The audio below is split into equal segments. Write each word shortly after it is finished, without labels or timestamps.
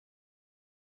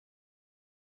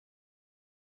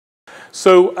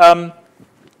So,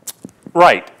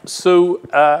 right. So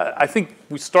I think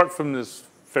we start from this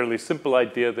fairly simple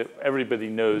idea that everybody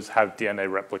knows how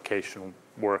DNA replication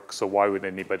works, so why would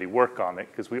anybody work on it?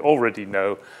 Because we already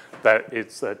know that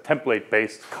it's a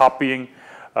template-based copying,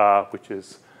 which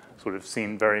is sort of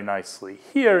seen very nicely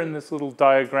here in this little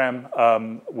diagram,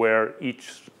 where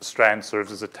each strand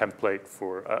serves as a template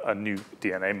for a new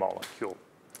DNA molecule.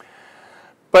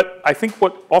 But I think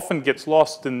what often gets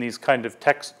lost in these kind of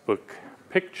textbook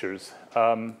pictures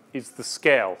is the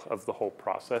scale of the whole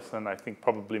process, and I think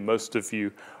probably most of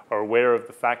you are aware of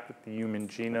the fact that the human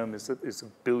genome is a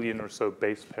billion or so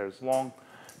base pairs long,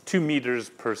 2 meters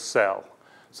per cell.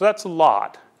 So that's a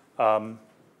lot.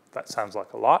 That sounds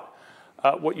like a lot.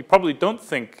 What you probably don't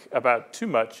think about too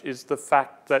much is the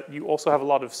fact that you also have a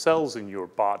lot of cells in your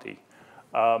body.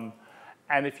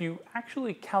 And if you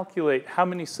actually calculate how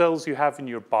many cells you have in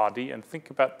your body and think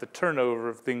about the turnover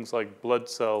of things like blood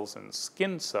cells and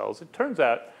skin cells, it turns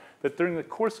out that during the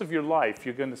course of your life,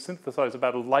 you're going to synthesize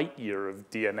about a light year of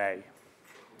DNA.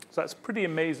 So that's a pretty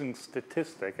amazing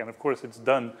statistic. And of course, it's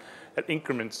done at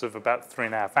increments of about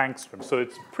 3.5 angstroms. So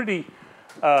it's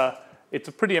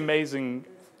a pretty amazing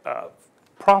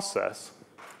process.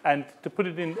 And to put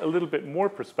it in a little bit more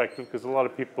perspective, because a lot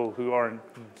of people who aren't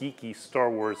geeky Star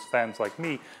Wars fans like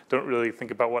me don't really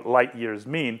think about what light years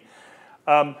mean,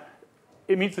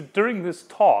 it means that during this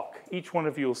talk, each one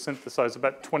of you will synthesize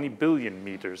about 20 billion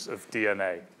meters of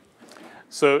DNA.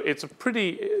 So it's a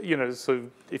pretty, so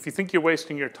if you think you're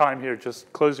wasting your time here,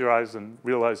 just close your eyes and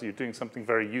realize you're doing something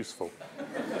very useful.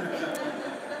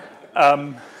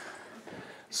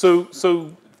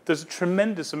 So there's a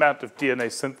tremendous amount of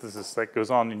DNA synthesis that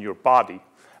goes on in your body.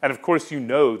 And of course, you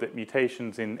know that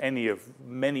mutations in any of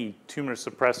many tumor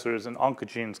suppressors and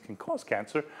oncogenes can cause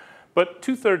cancer, but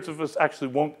 2/3 of us actually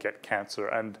won't get cancer.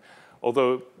 And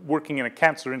although working in a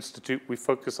cancer institute, we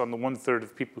focus on the 1/3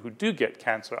 of people who do get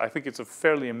cancer, I think it's a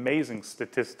fairly amazing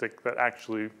statistic that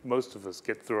actually most of us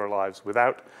get through our lives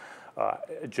without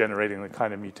generating the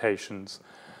kind of mutations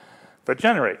that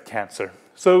generate cancer.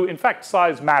 So in fact,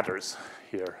 size matters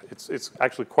here. It's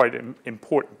actually quite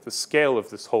important. The scale of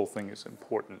this whole thing is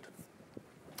important.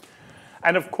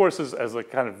 And of course, as I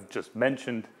kind of just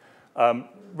mentioned,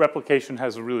 replication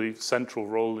has a really central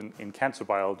role in cancer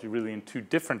biology, really in 2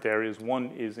 different areas.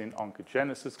 One is in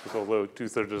oncogenesis, because although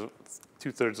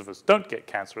 2/3 of us don't get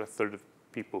cancer, 1/3 of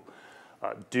people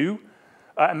do.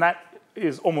 And that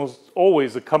is almost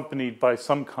always accompanied by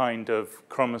some kind of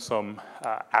chromosome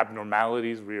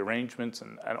abnormalities, rearrangements,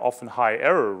 and often high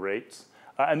error rates.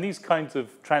 And these kinds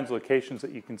of translocations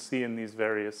that you can see in these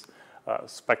various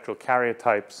spectral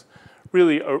karyotypes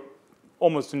really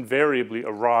almost invariably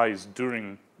arise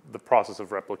during the process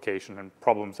of replication and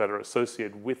problems that are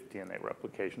associated with DNA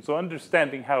replication. So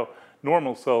understanding how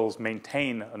normal cells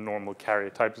maintain a normal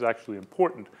karyotype is actually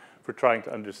important for trying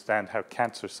to understand how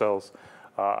cancer cells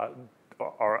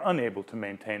are unable to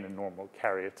maintain a normal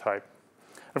karyotype.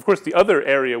 Of course, the other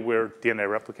area where DNA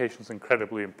replication is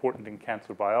incredibly important in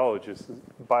cancer biology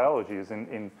is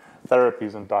in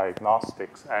therapies and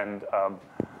diagnostics. And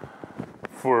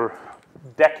for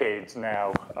decades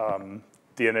now,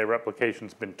 DNA replication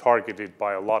has been targeted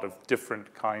by a lot of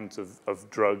different kinds of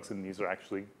drugs, and these are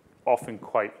actually often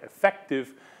quite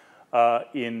effective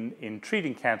in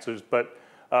treating cancers. But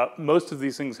most of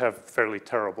these things have fairly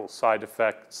terrible side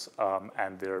effects,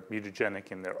 and they're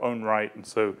mutagenic in their own right. And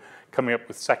so coming up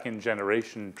with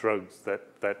second-generation drugs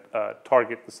that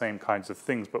target the same kinds of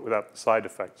things but without the side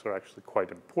effects are actually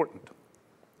quite important.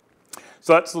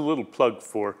 So that's a little plug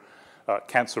for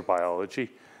cancer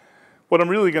biology. What I'm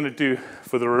really going to do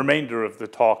for the remainder of the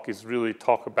talk is really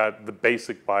talk about the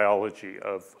basic biology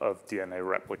of DNA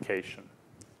replication.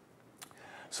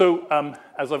 So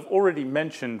as I've already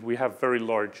mentioned, we have very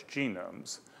large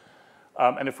genomes.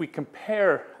 And if we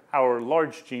compare our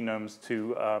large genomes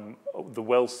to the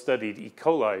well-studied E.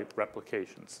 coli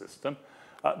replication system,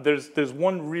 there's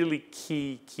one really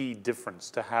key difference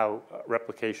to how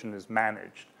replication is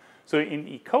managed. So in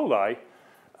E. coli,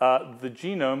 the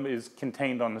genome is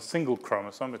contained on a single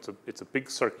chromosome. It's a big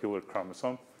circular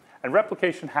chromosome. And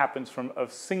replication happens from a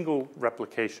single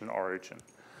replication origin.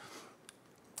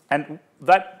 And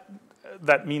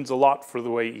that means a lot for the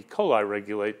way E. coli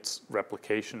regulates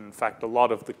replication. In fact, a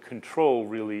lot of the control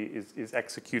really is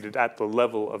executed at the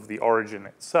level of the origin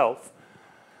itself.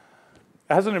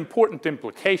 It has an important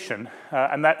implication,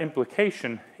 and that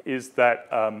implication is that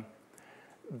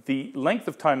the length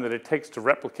of time that it takes to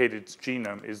replicate its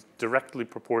genome is directly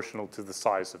proportional to the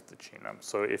size of the genome.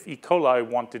 So if E. coli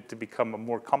wanted to become a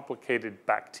more complicated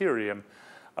bacterium,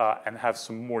 and have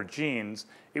some more genes,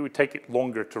 it would take it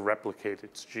longer to replicate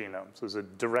its genome. So there's a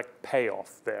direct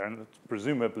payoff there, and that's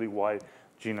presumably why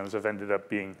genomes have ended up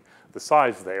being the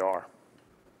size they are.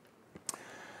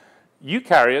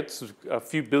 Eukaryotes, a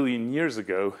few billion years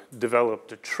ago,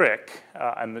 developed a trick,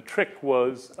 and the trick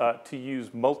was to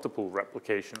use multiple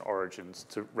replication origins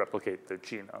to replicate their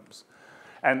genomes.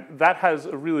 And that has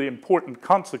a really important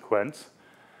consequence,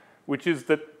 which is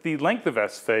that the length of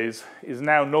S phase is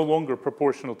now no longer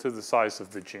proportional to the size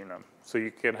of the genome. So you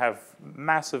can have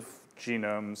massive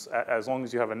genomes. As long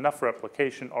as you have enough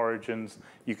replication origins,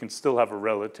 you can still have a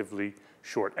relatively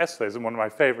short S phase. And one of my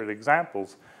favorite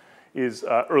examples is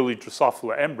early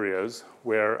Drosophila embryos,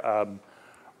 where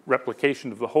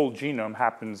replication of the whole genome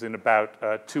happens in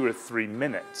about 2 or 3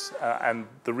 minutes. And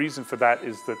the reason for that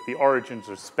is that the origins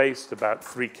are spaced about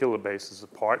 3 kilobases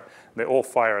apart. They all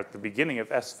fire at the beginning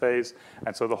of S phase,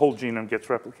 and so the whole genome gets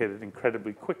replicated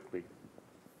incredibly quickly.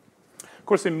 Of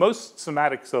course, in most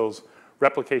somatic cells,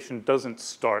 replication doesn't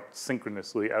start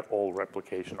synchronously at all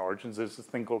replication origins. There's this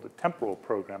thing called a temporal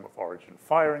program of origin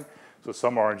firing. So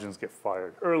some origins get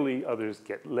fired early, others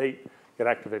get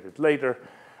activated later,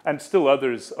 and still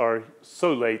others are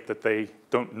so late that they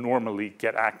don't normally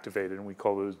get activated, and we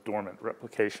call those dormant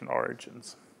replication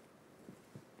origins.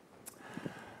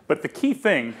 But the key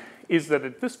thing is that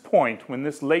at this point, when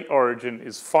this late origin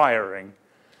is firing,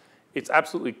 it's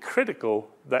absolutely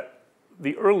critical that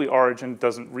the early origin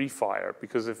doesn't refire,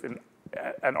 because if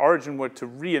an origin were to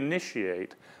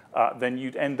reinitiate, then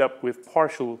you'd end up with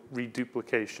partial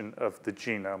reduplication of the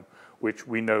genome, which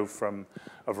we know from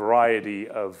a variety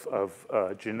of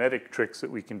genetic tricks that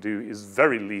we can do is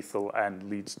very lethal and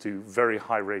leads to very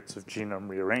high rates of genome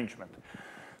rearrangement.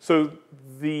 So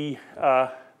the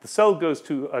cell goes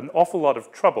to an awful lot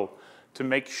of trouble to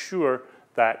make sure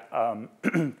that,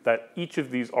 that each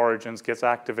of these origins gets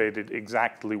activated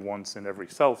exactly once in every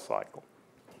cell cycle.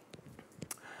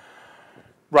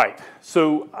 Right,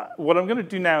 so what I'm going to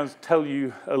do now is tell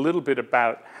you a little bit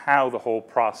about how the whole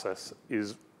process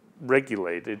is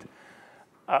regulated.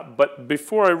 But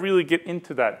before I really get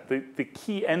into that, the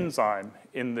key enzyme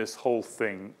in this whole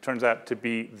thing turns out to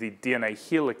be the DNA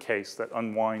helicase that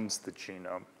unwinds the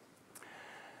genome.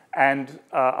 And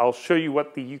I'll show you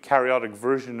what the eukaryotic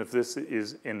version of this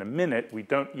is in a minute. We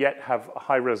don't yet have a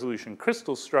high-resolution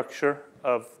crystal structure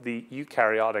of the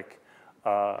eukaryotic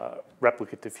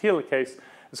replicative helicase.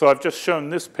 So I've just shown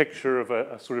this picture of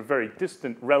a sort of very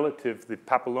distant relative, the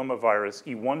papillomavirus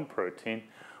E1 protein,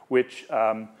 which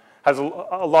has a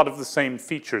lot of the same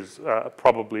features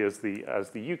probably as the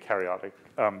eukaryotic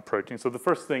protein. So the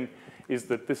first thing is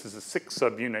that this is a 6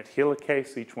 subunit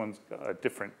helicase. Each one's a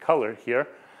different color here.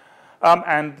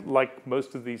 And like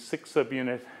most of these 6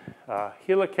 subunit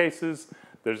helicases,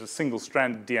 there's a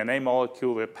single-stranded DNA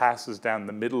molecule that passes down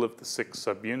the middle of the 6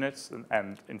 subunits.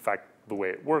 And in fact, the way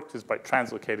it works is by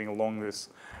translocating along this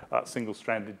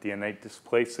single-stranded DNA,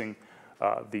 displacing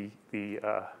the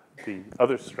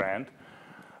other strand.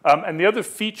 And the other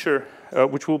feature,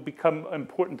 which will become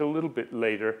important a little bit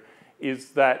later, is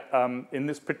that in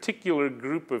this particular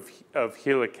group of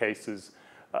helicases,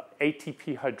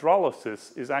 ATP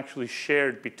hydrolysis is actually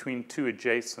shared between 2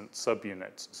 adjacent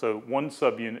subunits. So one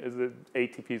subunit, the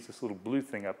ATP is this little blue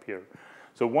thing up here.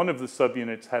 So one of the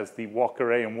subunits has the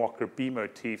Walker A and Walker B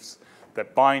motifs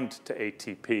that bind to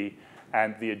ATP,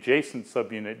 and the adjacent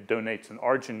subunit donates an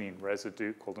arginine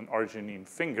residue called an arginine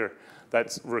finger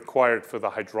that's required for the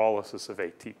hydrolysis of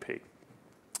ATP.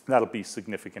 That'll be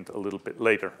significant a little bit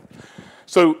later.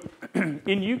 So in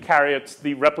eukaryotes,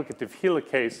 the replicative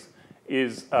helicase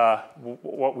is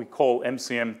what we call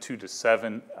MCM 2 to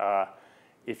 7.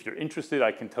 If you're interested,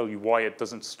 I can tell you why it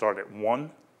doesn't start at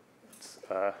 1. It's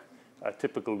a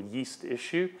typical yeast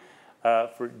issue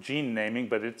for gene naming,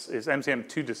 but it's MCM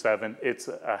 2 to 7. It's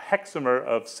a hexamer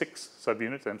of 6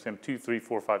 subunits, MCM 2, 3,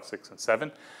 4, 5, 6, and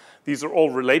 7. These are all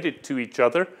related to each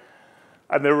other,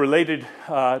 and they're related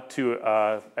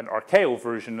to an archaeal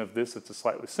version of this. It's a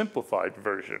slightly simplified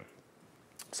version.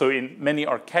 So in many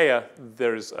archaea,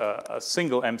 there's a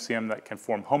single MCM that can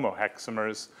form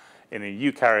homohexamers. In a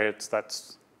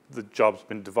eukaryotes, the job's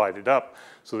been divided up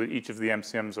so that each of the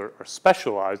MCMs are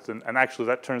specialized. And actually,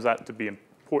 that turns out to be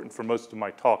important for most of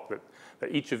my talk,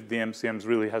 that each of the MCMs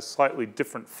really has slightly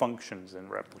different functions in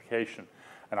replication.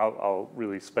 And I'll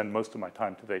really spend most of my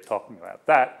time today talking about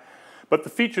that. But the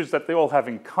features that they all have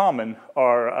in common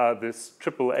are this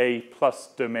AAA plus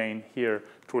domain here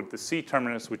toward the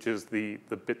C-terminus, which is the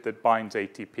bit that binds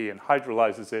ATP and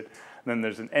hydrolyzes it. And then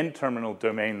there's an N-terminal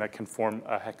domain that can form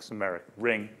a hexameric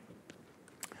ring.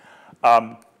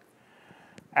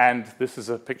 And this is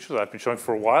a picture that I've been showing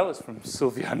for a while. It's from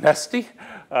Silvia Nesti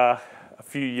a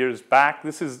few years back.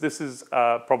 This is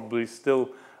probably still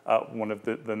one of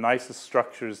the nicest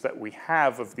structures that we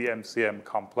have of the MCM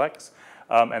complex.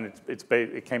 And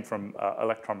it came from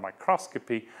electron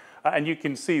microscopy. And you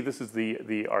can see this is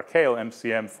the archaeal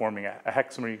MCM forming a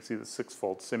hexamer. You can see the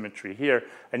six-fold symmetry here.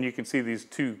 And you can see these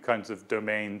two kinds of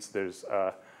domains. There's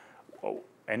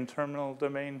N-terminal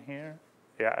domain here.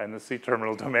 Yeah, and the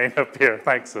C-terminal domain up here.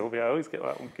 Thanks, Sylvia. I always get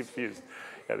that one confused.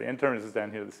 Yeah, the N-terminus is down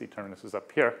here. The C-terminus is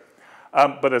up here.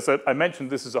 But as I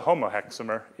mentioned, this is a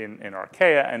homohexamer in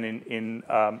archaea. And in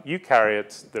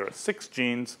eukaryotes, there are 6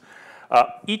 genes.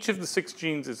 Each of the 6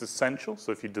 genes is essential.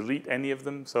 So if you delete any of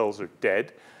them, cells are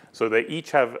dead. So they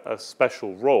each have a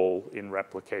special role in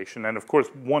replication. And of course,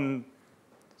 one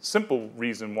simple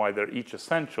reason why they're each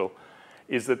essential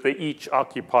is that they each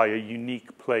occupy a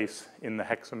unique place in the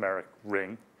hexameric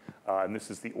ring. And this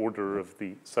is the order of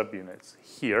the subunits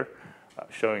here,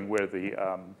 showing where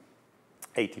the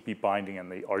ATP binding and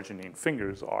the arginine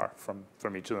fingers are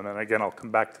from each of them. And again, I'll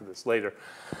come back to this later.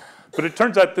 But it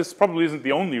turns out this probably isn't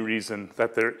the only reason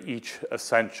that they're each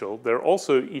essential. They're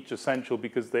also each essential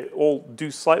because they all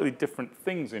do slightly different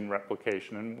things in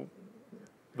replication. And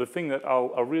the thing that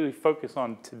I'll really focus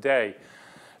on today,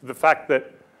 the fact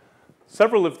that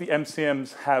several of the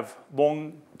MCMs have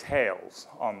long tails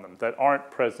on them that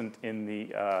aren't present in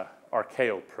the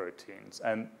archaeal proteins.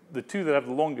 And the two that have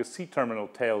the longest C-terminal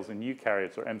tails in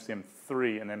eukaryotes are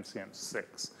MCM3 and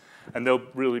MCM6. And they'll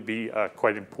really be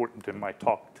quite important in my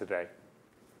talk today.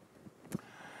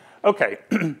 Okay,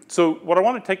 so what I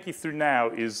want to take you through now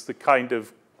is the kind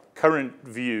of current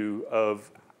view of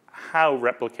how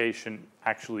replication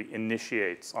actually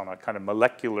initiates on a kind of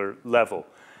molecular level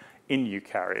in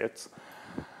eukaryotes.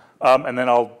 And then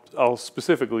I'll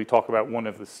specifically talk about one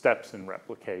of the steps in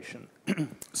replication.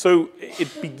 So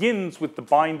it begins with the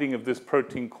binding of this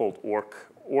protein called ORC.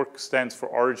 ORC stands for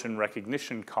Origin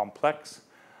Recognition Complex.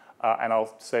 And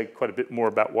I'll say quite a bit more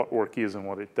about what ORC is and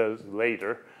what it does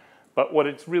later. But what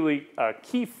it's really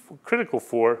critical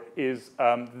for is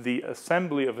the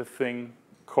assembly of a thing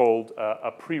called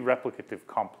a pre-replicative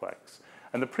complex.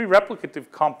 And the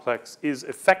pre-replicative complex is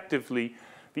effectively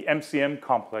the MCM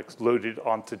complex loaded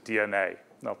onto DNA.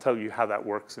 And I'll tell you how that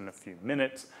works in a few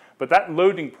minutes. But that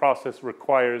loading process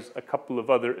requires a couple of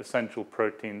other essential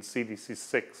proteins,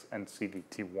 CDC6 and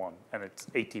CDT1, and it's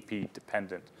ATP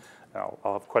dependent. I'll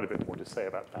have quite a bit more to say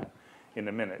about that in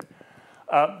a minute.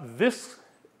 This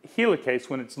helicase,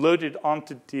 when it's loaded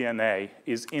onto DNA,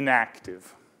 is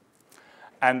inactive.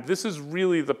 And this is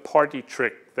really the party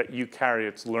trick that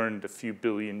eukaryotes learned a few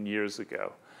billion years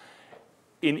ago.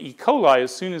 In E. coli,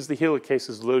 as soon as the helicase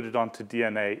is loaded onto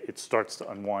DNA, it starts to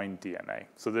unwind DNA.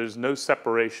 So there's no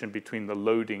separation between the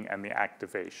loading and the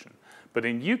activation. But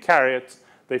in eukaryotes,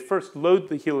 they first load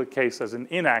the helicase as an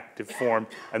inactive form,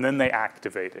 and then they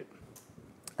activate it.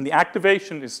 And the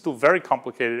activation is still very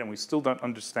complicated, and we still don't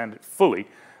understand it fully,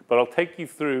 but I'll take you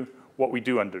through what we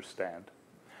do understand.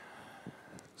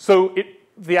 So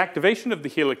the activation of the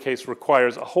helicase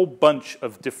requires a whole bunch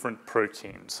of different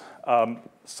proteins.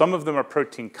 Some of them are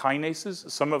protein kinases.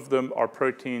 Some of them are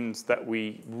proteins that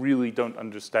we really don't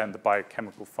understand the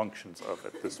biochemical functions of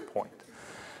at this point.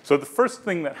 So the first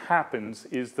thing that happens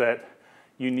is that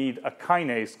you need a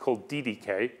kinase called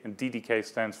DDK, and DDK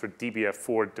stands for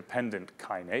DBF4 dependent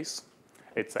kinase.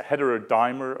 It's a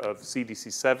heterodimer of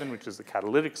CDC7, which is the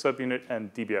catalytic subunit,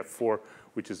 and DBF4,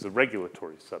 which is the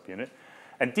regulatory subunit.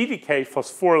 And DDK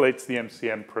phosphorylates the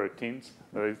MCM proteins.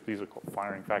 These are called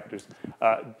firing factors.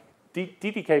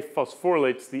 DDK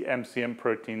phosphorylates the MCM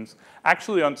proteins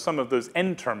actually on some of those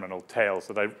N-terminal tails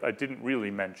that I didn't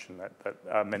really mention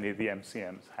that many of the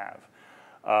MCMs have.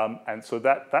 And so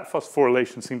that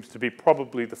phosphorylation seems to be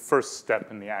probably the first step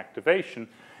in the activation.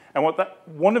 And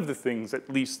one of the things, at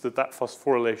least, that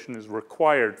phosphorylation is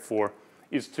required for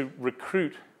is to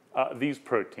recruit these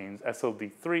proteins,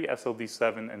 SLD3,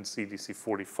 SLD7, and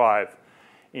CDC45,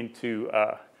 into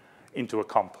a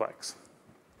complex.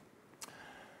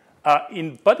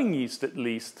 In budding yeast, at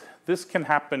least, this can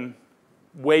happen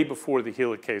way before the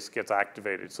helicase gets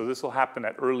activated. So this will happen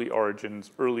at early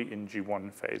origins, early in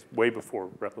G1 phase, way before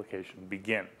replication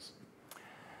begins.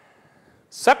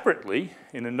 Separately,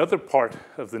 in another part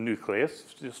of the nucleus,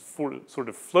 just sort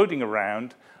of floating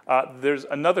around, there's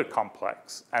another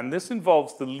complex. And this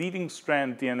involves the leading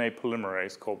strand DNA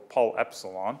polymerase called Pol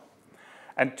epsilon,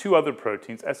 and 2 other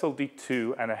proteins,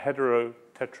 SLD2 and a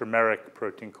heterotetrameric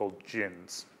protein called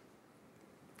GINS.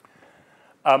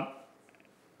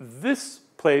 This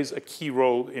plays a key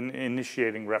role in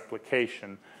initiating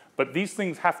replication, but these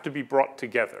things have to be brought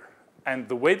together. And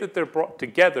the way that they're brought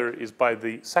together is by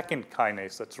the second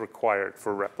kinase that's required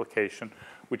for replication,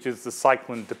 which is the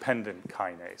cyclin-dependent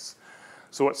kinase.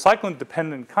 So what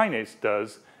cyclin-dependent kinase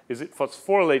does is it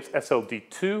phosphorylates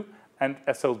SLD2 and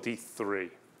SLD3.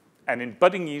 And in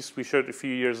budding yeast, we showed a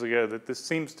few years ago that this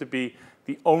seems to be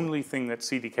the only thing that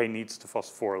CDK needs to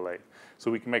phosphorylate. So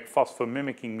we can make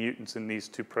phosphomimicking mutants in these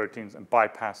two proteins and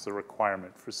bypass the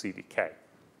requirement for CDK.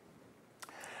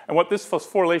 And what this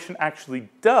phosphorylation actually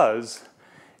does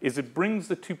is it brings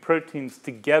the two proteins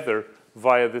together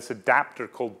via this adapter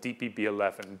called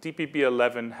DPB11.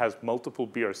 DPB11 has multiple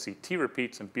BRCT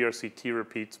repeats, and BRCT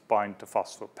repeats bind to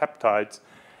phosphopeptides.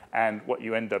 And what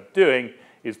you end up doing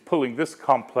is pulling this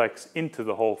complex into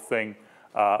the whole thing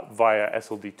via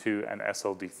SLD2 and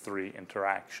SLD3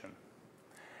 interaction.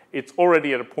 It's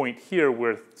already at a point here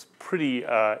where it's pretty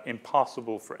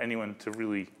impossible for anyone to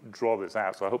really draw this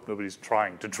out. So I hope nobody's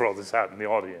trying to draw this out in the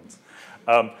audience.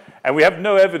 And we have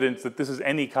no evidence that this is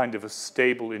any kind of a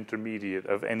stable intermediate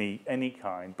of any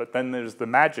kind. But then there's the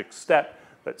magic step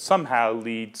that somehow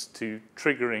leads to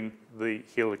triggering the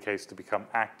helicase to become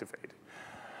activated.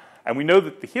 And we know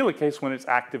that the helicase, when it's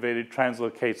activated,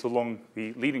 translocates along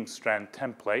the leading strand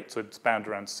template. So it's bound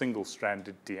around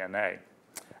single-stranded DNA.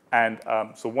 And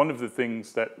so one of the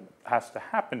things that has to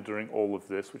happen during all of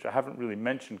this, which I haven't really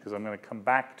mentioned because I'm going to come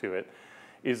back to it,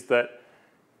 is that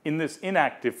in this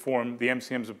inactive form, the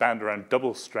MCMs are bound around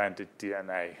double-stranded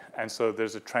DNA. And so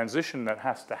there's a transition that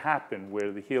has to happen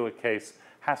where the helicase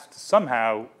has to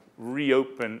somehow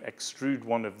reopen, extrude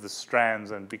one of the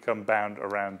strands, and become bound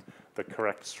around the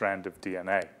correct strand of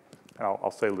DNA. And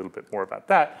I'll say a little bit more about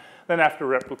that. Then after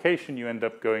replication, you end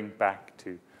up going back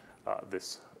to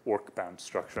this ORC-bound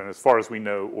structure. And as far as we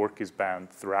know, ORC is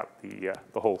bound throughout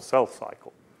the whole cell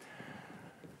cycle.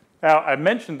 Now, I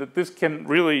mentioned that this can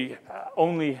really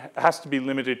only has to be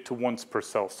limited to once per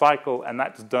cell cycle, and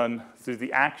that's done through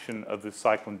the action of the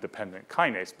cyclin-dependent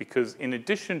kinase, because in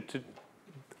addition to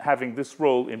having this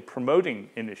role in promoting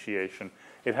initiation,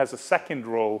 it has a second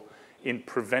role in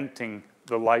preventing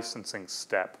the licensing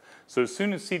step. So as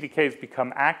soon as CDKs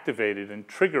become activated and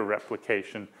trigger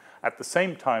replication, at the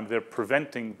same time, they're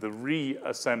preventing the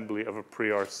reassembly of a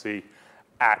pre-RC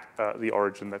at the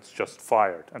origin that's just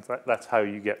fired. And that's how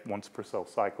you get once per cell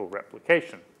cycle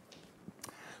replication.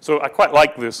 So I quite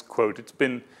like this quote. It's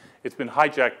been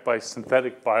hijacked by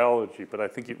synthetic biology, but I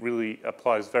think it really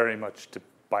applies very much to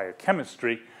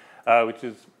biochemistry, which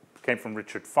came from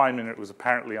Richard Feynman. It was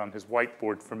apparently on his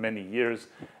whiteboard for many years.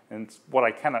 And what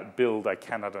I cannot build, I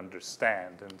cannot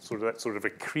understand. And that's sort of a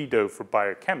credo for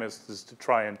biochemists, is to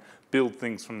try and build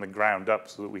things from the ground up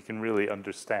so that we can really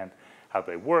understand how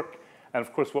they work. And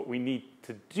of course, what we need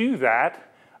to do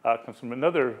that comes from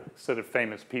another set of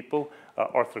famous people,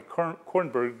 Arthur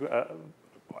Kornberg,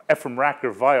 Ephraim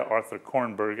Racker via Arthur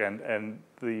Kornberg. And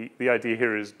the idea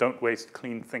here is don't waste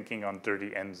clean thinking on dirty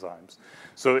enzymes.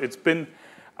 So it's been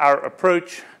our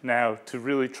approach now to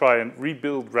really try and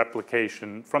rebuild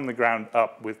replication from the ground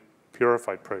up with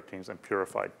purified proteins and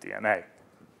purified DNA.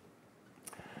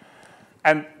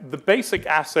 And the basic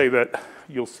assay that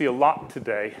you'll see a lot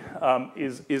today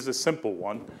is a simple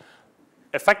one.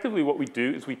 Effectively, what we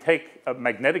do is we take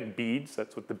magnetic beads,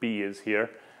 that's what the B is here,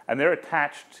 and they're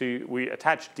attached to, we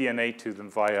attach DNA to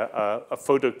them via a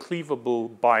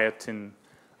photocleavable biotin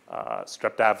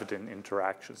streptavidin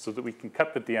interaction, so that we can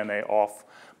cut the DNA off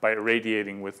by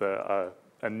irradiating with a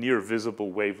near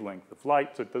visible wavelength of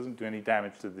light, so it doesn't do any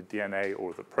damage to the DNA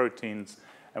or the proteins,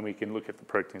 and we can look at the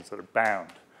proteins that are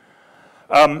bound.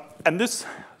 And this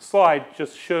slide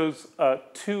just shows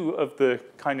two of the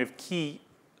kind of key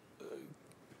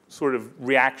sort of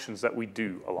reactions that we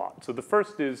do a lot. So the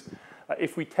first is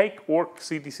if we take ORC,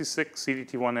 CDC6,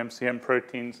 CDT1, MCM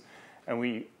proteins, and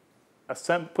we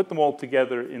put them all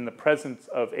together in the presence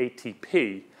of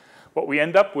ATP, what we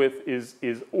end up with is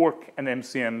ORC and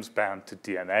MCMs bound to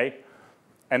DNA.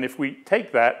 And if we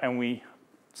take that and we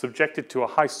subject it to a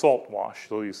high salt wash,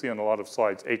 so you see on a lot of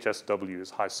slides HSW is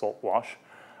high salt wash,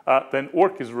 then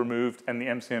ORC is removed and the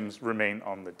MCMs remain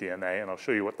on the DNA. And I'll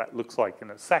show you what that looks like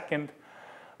in a second.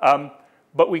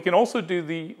 But we can also do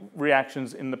the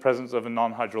reactions in the presence of a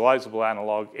non-hydrolyzable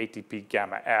analog, ATP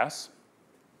gamma S.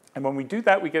 And when we do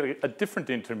that, we get a different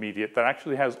intermediate that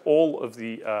actually has all of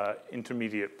the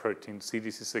intermediate proteins,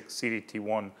 CDC6,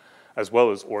 CDT1, as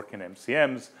well as ORC and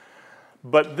MCMs.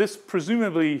 But this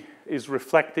presumably is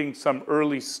reflecting some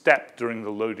early step during the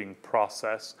loading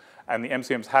process. And the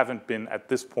MCMs haven't been, at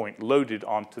this point, loaded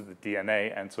onto the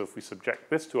DNA. And so if we subject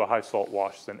this to a high salt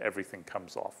wash, then everything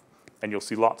comes off. And you'll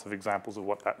see lots of examples of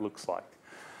what that looks like.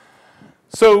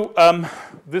 So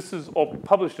this is all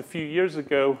published a few years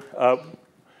ago.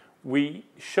 we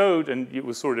showed, and it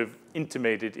was sort of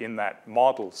intimated in that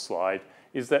model slide,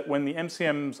 is that when the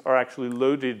MCMs are actually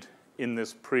loaded in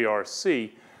this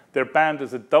pre-RC, they're bound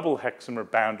as a double hexamer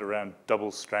bound around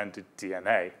double-stranded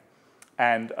DNA.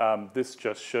 And this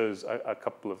just shows a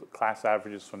couple of class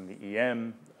averages from the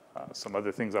EM, some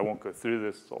other things. I won't go through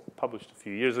this. It's all published a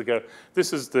few years ago.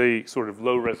 This is the sort of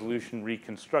low-resolution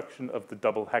reconstruction of the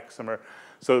double hexamer.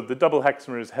 So the double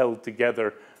hexamer is held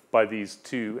together by these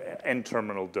two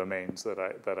N-terminal domains that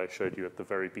I showed you at the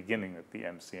very beginning that the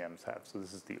MCMs have. So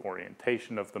this is the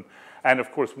orientation of them. And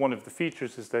of course, one of the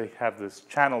features is they have this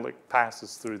channel that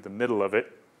passes through the middle of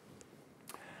it.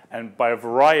 And by a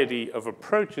variety of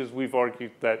approaches, we've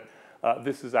argued that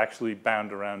this is actually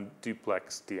bound around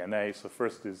duplex DNA. So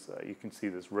first is, you can see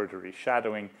this rotary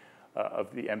shadowing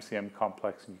of the MCM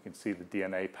complex, and you can see the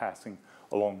DNA passing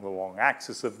along the long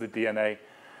axis of the DNA.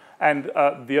 And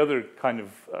the other kind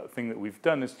of thing that we've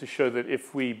done is to show that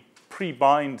if we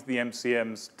pre-bind the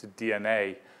MCMs to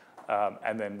DNA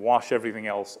and then wash everything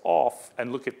else off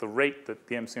and look at the rate that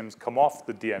the MCMs come off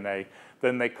the DNA,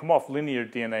 then they come off linear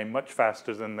DNA much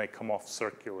faster than they come off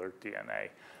circular DNA,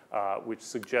 which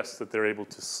suggests that they're able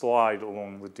to slide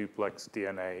along the duplex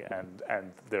DNA,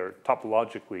 and they're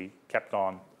topologically kept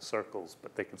on circles,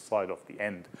 but they can slide off the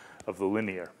end of the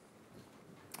linear.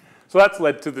 So that's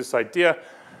led to this idea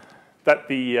that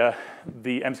the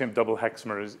MCM double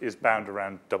hexamer is bound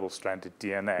around double-stranded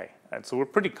DNA. And so we're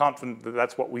pretty confident that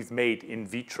that's what we've made in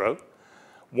vitro.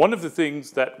 One of the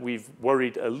things that we've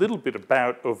worried a little bit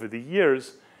about over the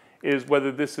years is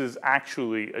whether this is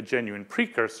actually a genuine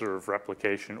precursor of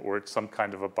replication or it's some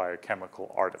kind of a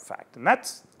biochemical artifact. And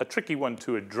that's a tricky one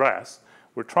to address.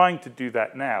 We're trying to do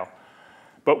that now.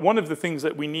 But one of the things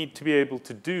that we need to be able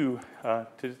to do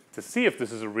to see if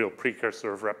this is a real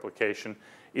precursor of replication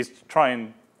is to try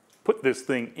and put this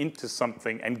thing into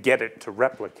something and get it to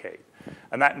replicate.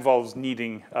 And that involves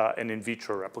needing an in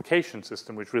vitro replication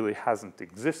system, which really hasn't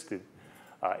existed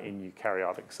in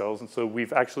eukaryotic cells. And so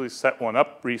we've actually set one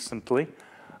up recently.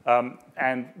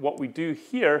 And what we do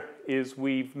here is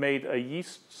we've made a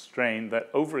yeast strain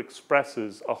that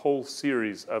overexpresses a whole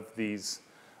series of these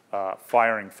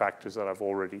firing factors that I've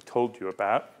already told you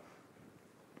about.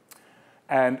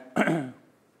 And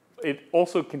it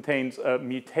also contains a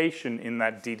mutation in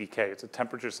that DDK. It's a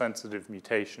temperature-sensitive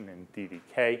mutation in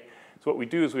DDK. So what we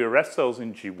do is we arrest cells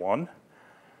in G1.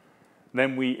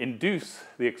 Then we induce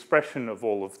the expression of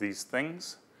all of these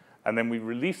things. And then we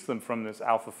release them from this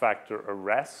alpha factor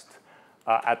arrest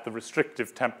at the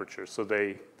restrictive temperature. So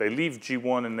they leave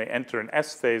G1 and they enter an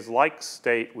S phase-like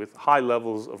state with high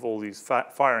levels of all these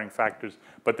firing factors,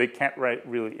 but they can't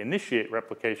really initiate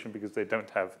replication because they don't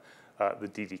have the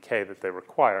DDK that they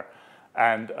require.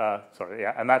 And,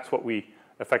 and that's what we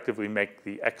effectively make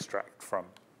the extract from.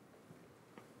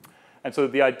 And so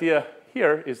the idea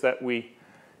here is that we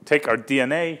take our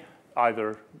DNA,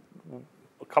 either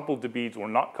coupled to beads or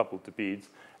not coupled to beads,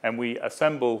 and we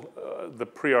assemble the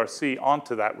pre-RC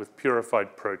onto that with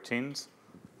purified proteins.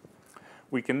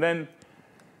 We can then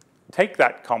take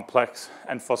that complex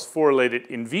and phosphorylate it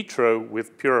in vitro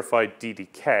with purified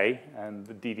DDK. And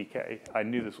the DDK, I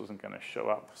knew this wasn't going to show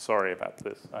up. Sorry about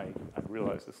this. I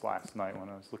realized this last night when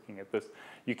I was looking at this.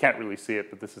 You can't really see it,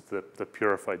 but this is the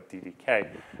purified DDK.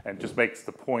 And just makes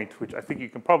the point, which I think you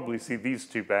can probably see these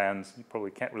two bands. You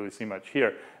probably can't really see much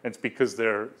here. And it's because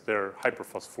they're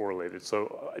hyperphosphorylated.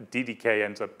 So DDK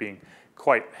ends up being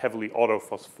quite heavily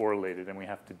autophosphorylated, and we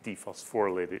have to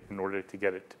dephosphorylate it in order to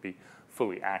get it to be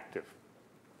fully active.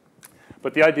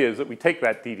 But the idea is that we take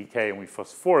that DDK and we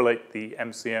phosphorylate the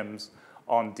MCMs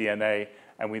on DNA,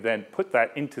 and we then put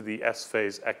that into the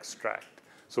S-phase extract.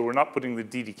 So we're not putting the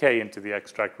DDK into the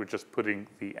extract, we're just putting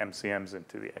the MCMs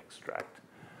into the extract.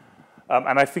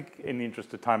 And I think in the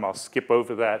interest of time, I'll skip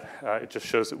over that. It just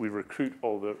shows that we recruit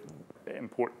all the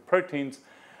important proteins.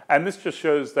 And this just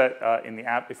shows that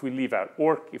if we leave out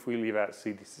ORC, if we leave out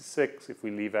CDC6, if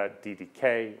we leave out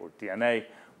DDK or DNA,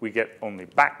 we get only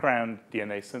background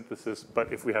DNA synthesis.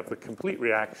 But if we have the complete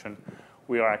reaction,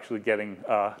 we are actually getting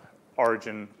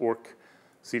origin ORC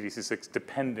CDC6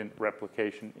 dependent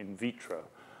replication in vitro.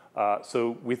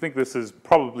 So we think this is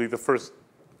probably the first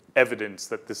evidence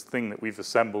that this thing that we've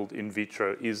assembled in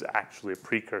vitro is actually a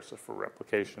precursor for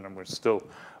replication, and we're still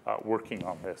working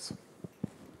on this.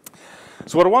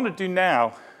 So what I want to do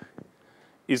now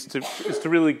is to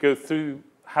really go through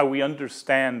how we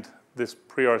understand this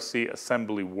pre-RC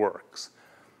assembly works.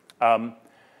 And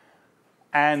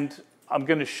I'm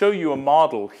going to show you a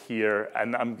model here,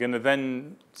 and I'm going to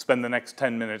then spend the next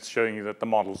 10 minutes showing you that the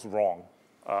model's wrong.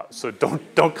 So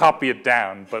don't copy it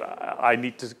down, but I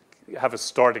need to have a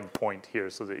starting point here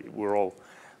so that we're all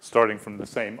starting from the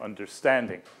same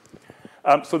understanding.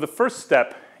 So the first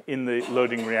step in the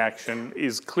loading reaction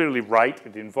is clearly right.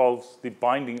 It involves the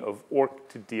binding of ORC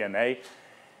to DNA.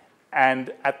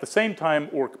 And at the same time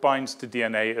ORC binds to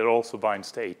DNA, it also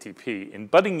binds to ATP. In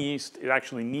budding yeast, it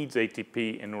actually needs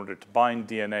ATP in order to bind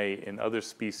DNA. In other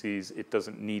species, it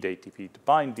doesn't need ATP to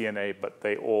bind DNA, but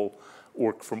they all,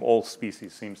 ORC from all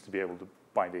species seems to be able to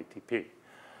bind ATP.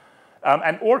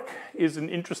 And ORC is an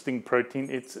interesting protein.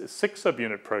 It's a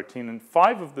 6-subunit protein, and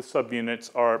 5 of the subunits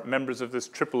are members of this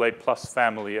AAA plus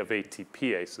family of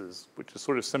ATPases, which is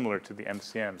sort of similar to the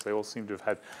MCMs. They all seem to have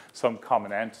had some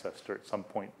common ancestor at some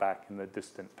point back in the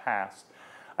distant past.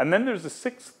 And then there's a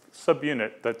 6th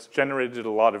subunit that's generated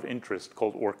a lot of interest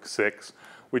called ORC6,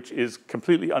 which is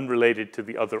completely unrelated to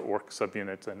the other ORC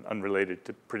subunits and unrelated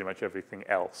to pretty much everything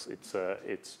else.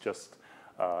 It's just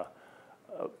a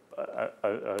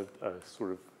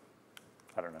sort of,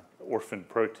 I don't know, orphan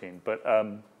protein, but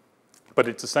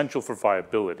it's essential for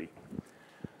viability.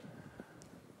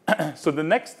 So the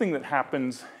next thing that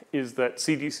happens is that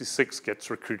CDC6 gets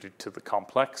recruited to the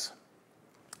complex.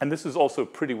 And this is also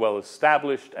pretty well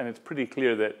established, and it's pretty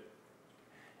clear that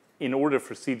in order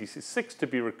for CDC6 to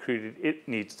be recruited, it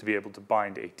needs to be able to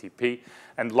bind ATP.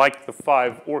 And like the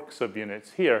 5 ORC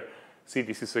subunits here,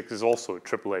 CDC6 is also a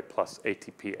AAA plus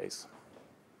ATPase.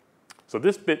 So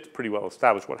this bit's pretty well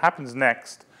established. What happens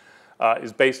next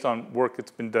is based on work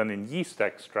that's been done in yeast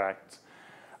extracts.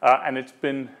 And it's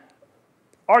been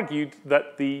argued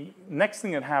that the next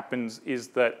thing that happens is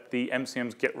that the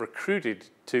MCMs get recruited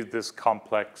to this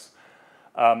complex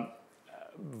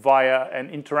via an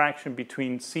interaction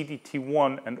between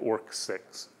CDT1 and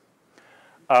ORC6.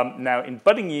 Now, in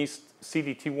budding yeast,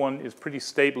 CDT1 is pretty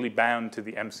stably bound to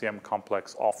the MCM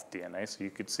complex off DNA, so you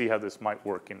could see how this might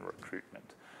work in recruitment.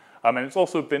 And it's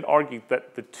also been argued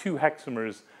that the 2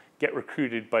 hexamers get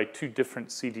recruited by 2 different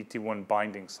CDT1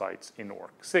 binding sites in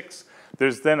ORC6.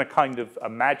 There's then a kind of a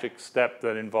magic step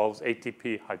that involves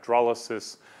ATP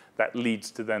hydrolysis that leads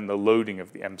to then the loading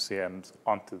of the MCMs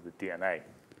onto the DNA.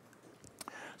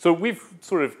 So we've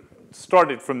sort of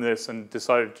started from this and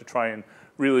decided to try and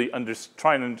really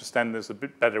try and understand this a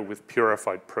bit better with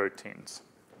purified proteins.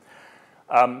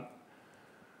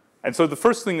 And so the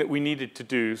first thing that we needed to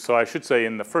do, so I should say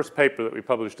in the first paper that we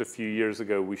published a few years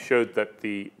ago, we showed that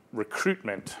the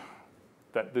recruitment,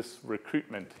 that this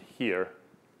recruitment here,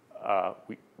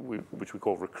 which we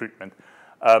call recruitment,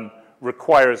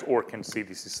 requires ORC and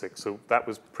CDC6. So that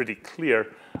was pretty clear.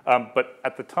 But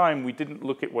at the time, we didn't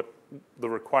look at what the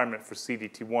requirement for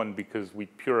CDT1 because we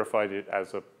purified it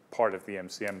as a part of the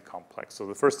MCM complex. So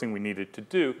the first thing we needed to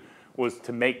do was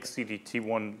to make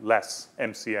CDT1 less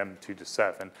MCM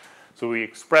 2-7. So we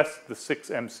expressed the 6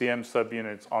 MCM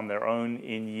subunits on their own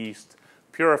in yeast,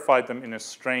 purified them in a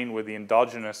strain where the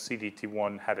endogenous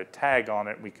CDT1 had a tag on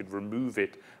it. We could remove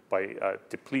it by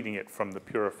depleting it from the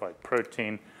purified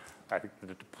protein. I think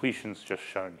the depletion's just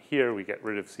shown here. We get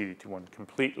rid of CDT1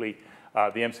 completely.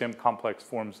 The MCM complex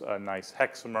forms a nice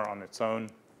hexamer on its own.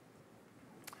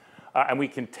 And we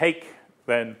can take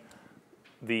then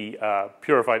the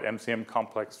purified MCM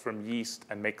complex from yeast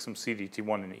and make some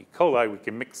CDT1 and E. coli. We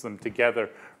can mix them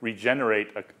together,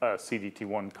 regenerate a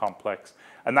CDT1 complex,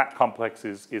 and that complex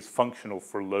is functional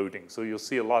for loading. So you'll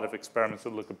see a lot of experiments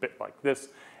that look a bit like this: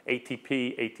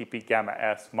 ATP, ATP gamma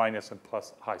S, minus and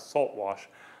plus high salt wash.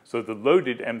 So the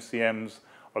loaded MCMs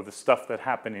are the stuff that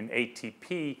happen in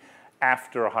ATP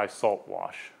after a high salt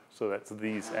wash. So that's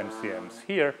these MCMs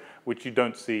here, which you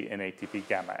don't see in ATP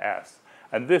gamma S.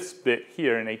 And this bit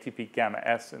here in ATP gamma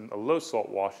S in a low salt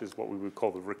wash is what we would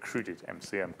call the recruited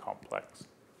MCM complex.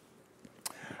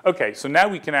 Okay, so now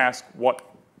we can ask what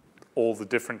all the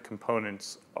different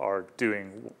components are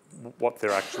doing, what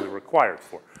they're actually required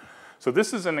for. So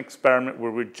this is an experiment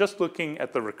where we're just looking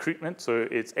at the recruitment. So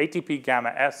it's ATP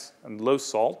gamma S and low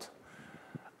salt.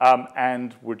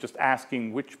 And we're just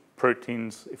asking which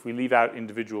proteins, if we leave out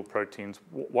individual proteins,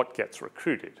 what gets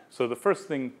recruited. So the first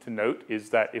thing to note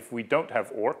is that if we don't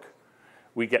have ORC,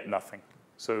 we get nothing.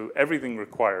 So everything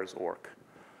requires ORC.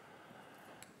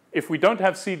 If we don't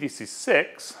have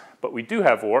CDC6, but we do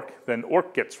have ORC, then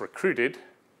ORC gets recruited,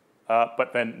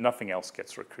 but then nothing else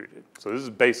gets recruited. So this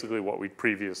is basically what we'd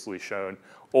previously shown.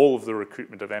 All of the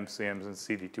recruitment of MCMs and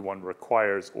CDT1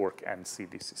 requires ORC and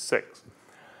CDC6.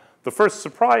 The first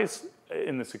surprise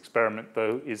in this experiment,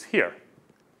 though, is here.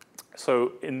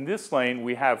 So in this lane,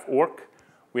 we have ORC,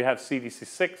 we have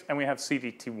CDC6, and we have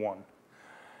CDT1.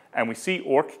 And we see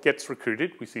ORC gets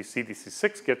recruited. We see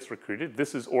CDC6 gets recruited.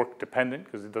 This is ORC dependent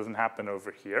because it doesn't happen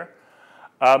over here.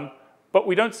 But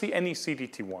we don't see any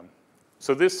CDT1.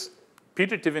 So this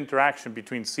putative interaction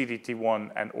between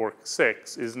CDT1 and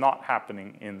ORC6 is not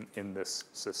happening in this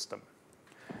system.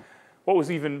 What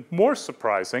was even more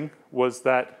surprising was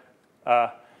that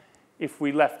if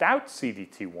we left out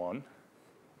CDT1,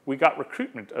 we got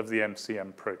recruitment of the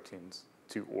MCM proteins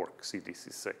to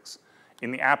ORC-CDC6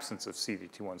 in the absence of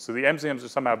CDT1. So the MCMs are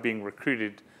somehow being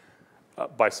recruited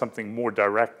by something more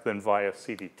direct than via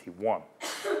CDT1.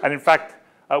 And in fact,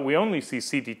 we only see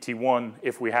CDT1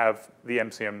 if we have the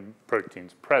MCM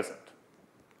proteins present.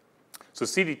 So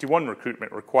CDT1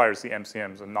 recruitment requires the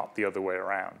MCMs and not the other way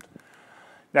around.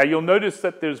 Now, you'll notice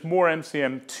that there's more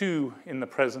MCM2 in the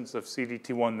presence of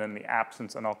CDT1 than the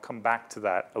absence, and I'll come back to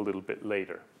that a little bit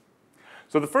later.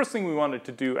 So the first thing we wanted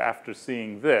to do after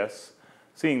seeing this,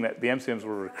 seeing that the MCMs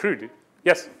were recruited,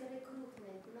 yes?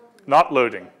 Not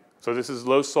loading. So this is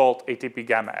low salt ATP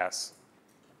gamma S.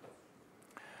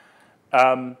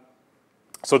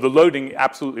 So the loading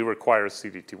absolutely requires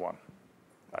CDT1,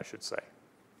 I should say.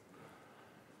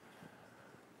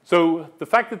 So the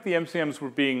fact that the MCMs were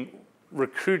being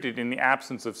recruited in the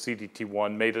absence of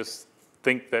CDT1 made us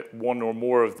think that one or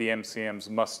more of the MCMs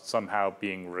must somehow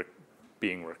being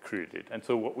recruited. And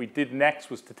so what we did next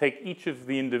was to take each of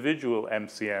the individual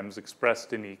MCMs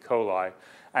expressed in E. coli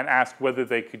and ask whether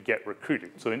they could get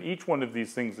recruited. So in each one of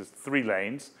these things is 3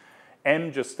 lanes.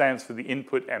 M just stands for the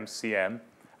input MCM,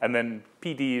 and then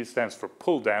PD stands for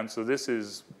pull down. So this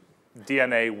is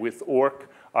DNA with ORC,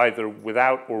 either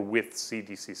without or with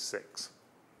CDC6.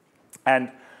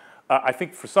 And I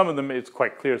think for some of them it's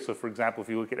quite clear. So for example, if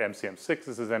you look at MCM6,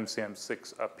 this is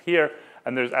MCM6 up here,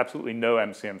 and there's absolutely no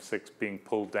MCM6 being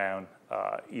pulled down,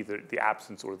 either the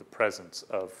absence or the presence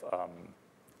of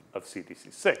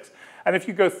CDC6. And if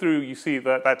you go through, you see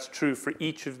that that's true for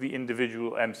each of the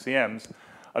individual MCMs.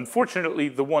 Unfortunately,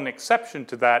 the one exception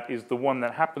to that is the one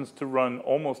that happens to run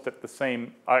almost at the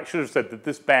same, I should have said that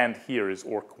this band here is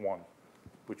ORC1,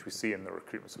 which we see in the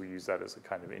recruitment, so we use that as a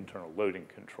kind of internal loading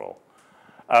control.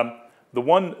 The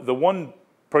one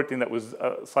protein that was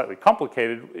slightly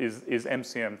complicated is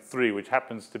MCM3, which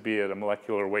happens to be at a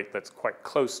molecular weight that's quite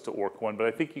close to ORC1, but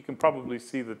I think you can probably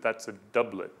see that that's a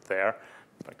doublet there.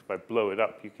 In fact, if I blow it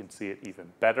up, you can see it even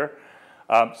better.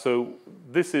 So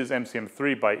this is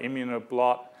MCM3 by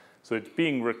immunoblot. So it's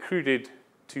being recruited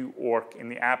to ORC in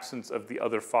the absence of the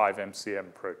other 5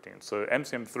 MCM proteins. So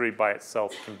MCM3 by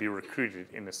itself can be recruited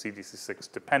in a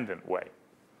CDC6 dependent way.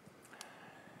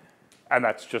 And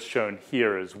that's just shown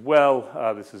here as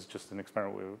well. This is just an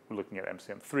experiment where we're looking at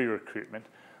MCM3 recruitment.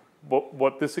 But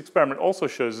what this experiment also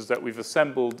shows is that we've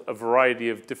assembled a variety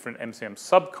of different MCM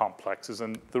subcomplexes,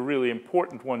 and the really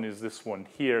important one is this one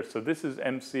here. So this is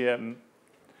MCM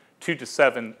 2 to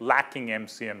 7 lacking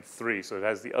MCM3. So it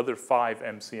has the other 5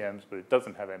 MCMs, but it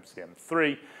doesn't have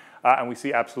MCM3. And we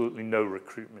see absolutely no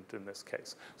recruitment in this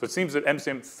case. So it seems that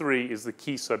MCM3 is the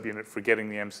key subunit for getting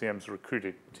the MCMs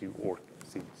recruited to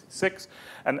ORC-CDC6.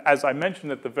 And as I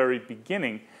mentioned at the very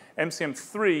beginning,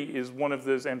 MCM3 is one of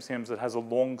those MCMs that has a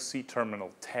long C-terminal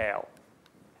tail.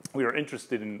 We were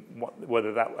interested in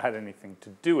whether that had anything to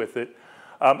do with it.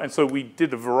 And so we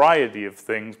did a variety of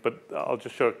things, but I'll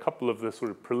just show a couple of the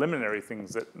sort of preliminary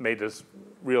things that made us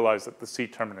realize that the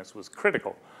C-terminus was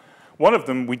critical. One of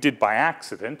them we did by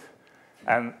accident,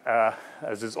 and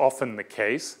as is often the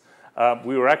case,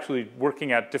 we were actually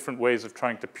working out different ways of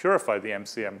trying to purify the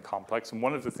MCM complex, and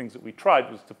one of the things that we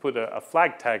tried was to put a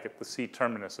flag tag at the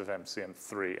C-terminus of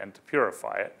MCM3 and to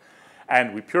purify it.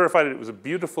 And we purified it. It was a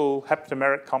beautiful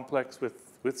heptameric complex with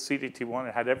CDT1.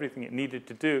 It had everything it needed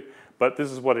to do, but this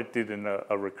is what it did in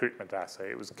a recruitment assay.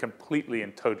 It was completely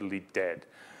and totally dead.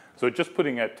 So just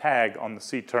putting a tag on the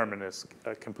C-terminus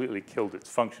completely killed its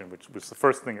function, which was the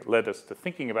first thing that led us to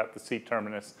thinking about the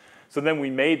C-terminus. So then we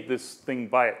made this thing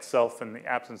by itself in the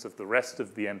absence of the rest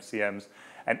of the MCMs,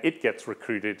 and it gets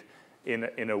recruited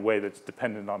in a way that's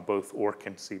dependent on both ORC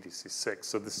and CDC6.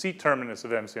 So the C-terminus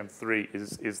of MCM3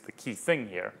 is the key thing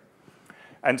here.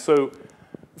 And so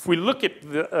if we look at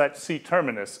that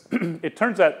C-terminus, it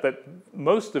turns out that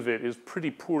most of it is pretty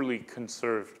poorly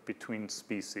conserved between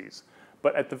species.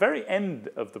 But at the very end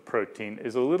of the protein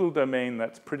is a little domain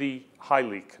that's pretty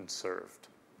highly conserved.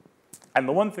 And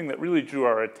the one thing that really drew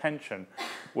our attention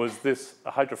was this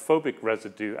hydrophobic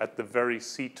residue at the very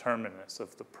C-terminus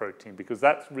of the protein, because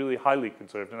that's really highly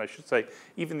conserved. And I should say,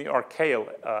 even the archaeal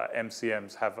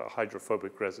MCMs have a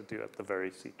hydrophobic residue at the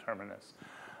very C-terminus,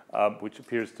 which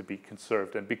appears to be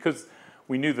conserved. And because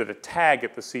we knew that a tag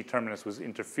at the C-terminus was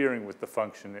interfering with the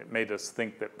function. It made us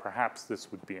think that perhaps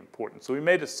this would be important. So we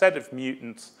made a set of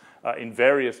mutants in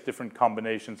various different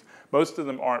combinations. Most of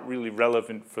them aren't really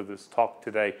relevant for this talk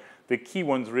today. The key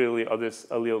ones really are this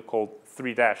allele called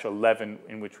 3-11,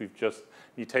 in which we've just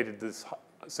mutated this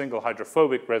single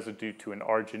hydrophobic residue to an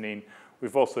arginine.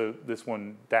 We've also, this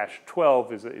one,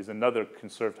 -12, is another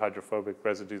conserved hydrophobic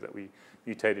residue that we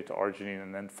mutated to arginine,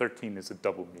 and then 13 is a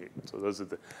double mutant. So those are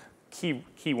the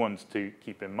key ones to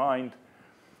keep in mind.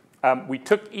 We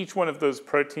took each one of those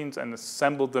proteins and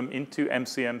assembled them into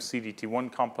MCM CDT1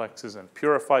 complexes and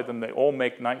purified them. They all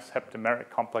make nice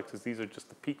heptameric complexes. These are just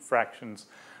the peak fractions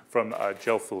from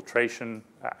gel filtration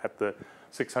at the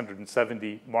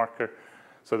 670 marker.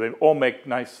 So they all make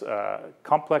nice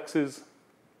complexes.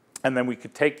 And then we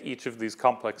could take each of these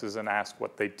complexes and ask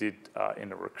what they did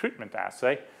in a recruitment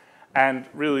assay. And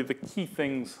really the key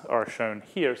things are shown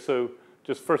here. So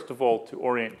just first of all, to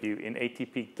orient you, in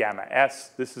ATP gamma S,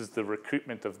 this is the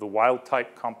recruitment of the wild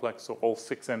type complex. So all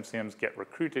 6 MCMs get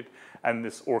recruited, and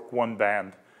this ORC1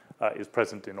 band is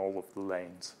present in all of the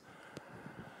lanes.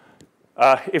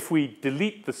 If we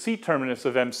delete the C-terminus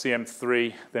of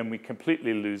MCM3, then we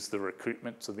completely lose the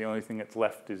recruitment. So the only thing that's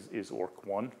left is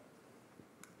ORC1.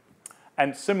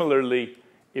 And similarly,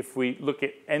 if we look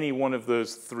at any one of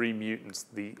those 3 mutants,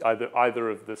 either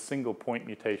of the single point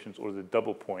mutations or the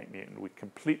double point mutant, we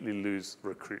completely lose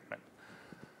recruitment.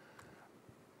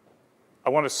 I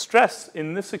want to stress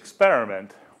in this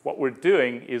experiment, what we're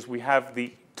doing is we have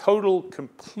the total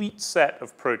complete set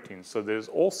of proteins. So there's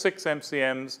all 6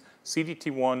 MCMs,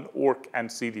 CDT1, ORC, and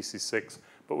CDC6,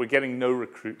 but we're getting no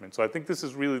recruitment. So I think this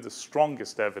is really the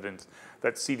strongest evidence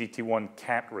that CDT1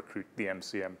 can't recruit the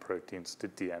MCM proteins to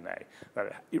DNA.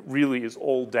 That it really is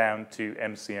all down to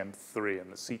MCM3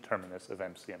 and the C-terminus of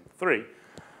MCM3.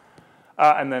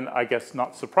 And then I guess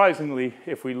not surprisingly,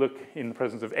 if we look in the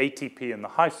presence of ATP in the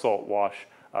high salt wash,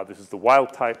 this is the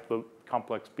wild type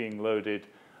complex being loaded,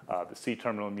 the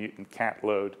C-terminal mutant can't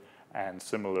load, and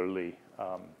similarly,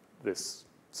 this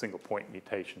single point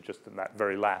mutation just in that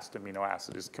very last amino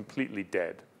acid is completely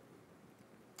dead.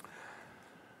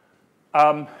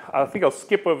 I think I'll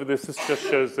skip over this. This just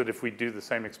shows that if we do the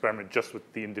same experiment just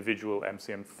with the individual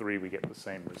MCM3, we get the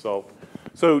same result.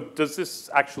 So does this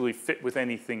actually fit with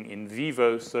anything in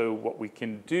vivo? So what we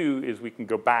can do is we can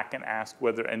go back and ask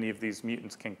whether any of these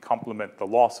mutants can complement the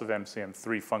loss of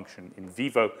MCM3 function in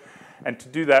vivo. And to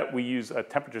do that, we use a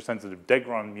temperature-sensitive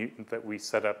Degron mutant that we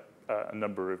set up a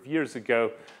number of years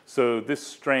ago. So this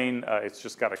strain, it's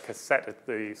just got a cassette at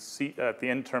the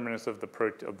N-terminus of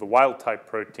the wild-type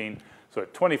protein. So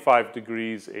at 25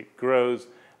 degrees, it grows.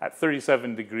 At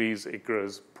 37 degrees, it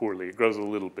grows poorly. It grows a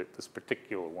little bit, this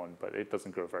particular one, but it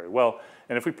doesn't grow very well.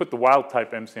 And if we put the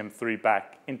wild-type MCM3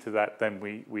 back into that, then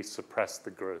we suppress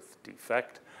the growth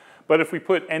defect. But if we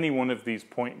put any one of these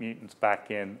point mutants back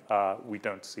in, we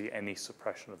don't see any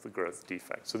suppression of the growth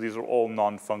defect. So these are all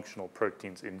non-functional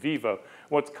proteins in vivo.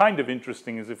 What's kind of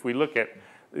interesting is if we look at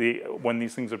when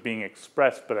these things are being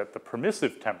expressed, but at the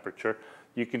permissive temperature,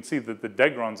 you can see that the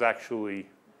Degron's actually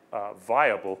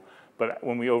viable, but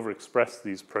when we overexpress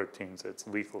these proteins, it's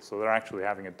lethal. So they're actually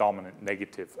having a dominant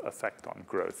negative effect on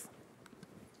growth.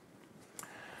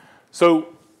 So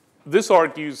this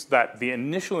argues that the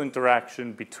initial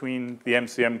interaction between the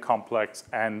MCM complex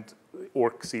and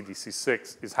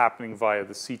ORC-CDC6 is happening via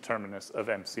the C-terminus of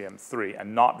MCM3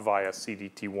 and not via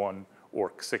CDT1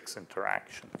 ORC6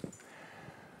 interaction.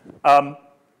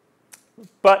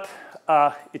 But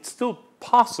it's still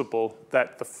possible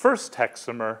that the first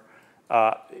hexamer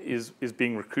is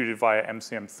being recruited via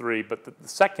MCM3, but the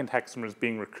second hexamer is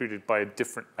being recruited by a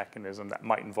different mechanism that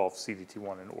might involve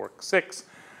CDT1 and ORC6.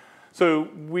 So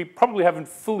we probably haven't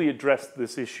fully addressed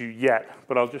this issue yet,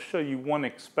 but I'll just show you one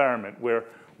experiment where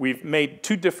we've made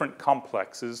 2 different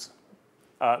complexes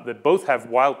that both have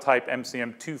wild-type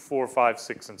MCM2, 4, 5,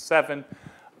 6, and 7.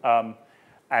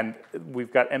 And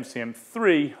we've got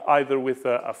MCM3 either with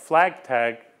a flag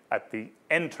tag at the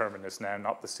N-terminus now,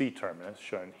 not the C-terminus,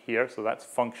 shown here, so that's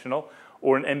functional,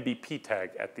 or an MBP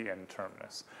tag at the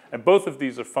N-terminus. And both of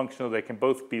these are functional. They can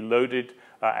both be loaded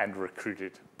and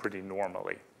recruited pretty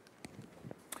normally.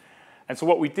 And so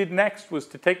what we did next was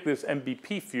to take this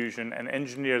MBP fusion and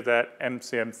engineer that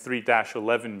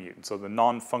MCM3-11 mutant, so the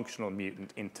non-functional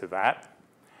mutant, into that.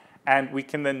 And we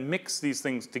can then mix these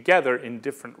things together in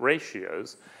different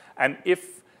ratios. And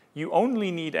if you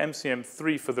only need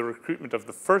MCM3 for the recruitment of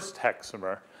the first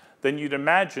hexamer, then you'd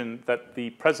imagine that the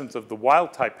presence of the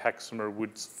wild-type hexamer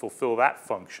would fulfill that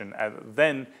function, and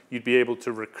then you'd be able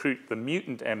to recruit the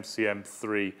mutant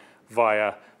MCM3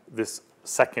 via this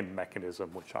second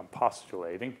mechanism, which I'm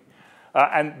postulating.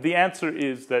 And the answer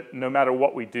is that no matter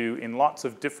what we do, in lots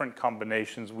of different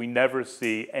combinations, we never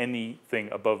see anything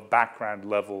above background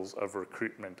levels of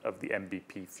recruitment of the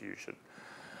MBP fusion.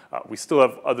 We still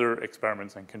have other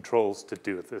experiments and controls to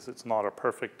do with this. It's not a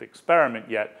perfect experiment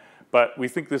yet, but we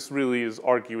think this really is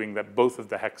arguing that both of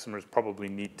the hexamers probably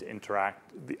need to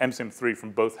interact. The MCM3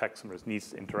 from both hexamers needs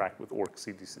to interact with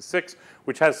ORC-CDC6,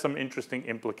 which has some interesting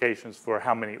implications for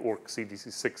how many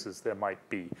ORC-CDC6s there might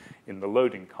be in the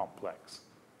loading complex.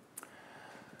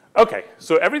 Okay,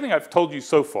 so everything I've told you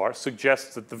so far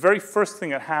suggests that the very first thing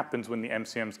that happens when the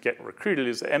MCMs get recruited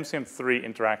is that MCM3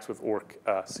 interacts with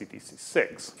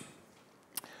ORC-CDC6.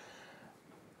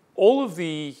 All of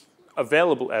the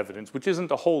available evidence, which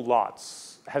isn't a whole lot,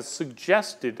 has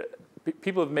suggested,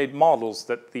 people have made models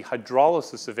that the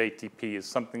hydrolysis of ATP is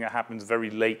something that happens very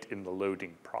late in the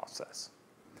loading process.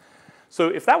 So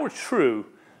if that were true,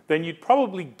 then you'd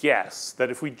probably guess that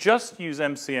if we just use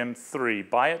MCM3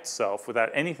 by itself without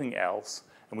anything else,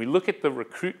 and we look at the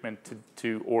recruitment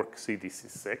to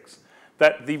ORC-CDC6,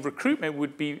 that the recruitment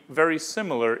would be very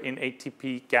similar in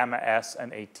ATP gamma S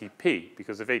and ATP,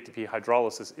 because if ATP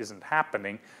hydrolysis isn't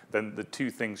happening, then the two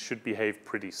things should behave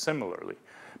pretty similarly.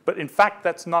 But in fact,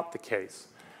 that's not the case.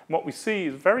 What we see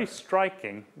is very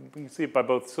striking, you can see it by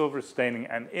both silver staining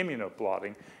and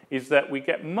immunoblotting, is that we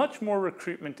get much more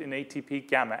recruitment in ATP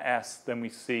gamma S than we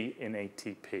see in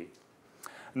ATP.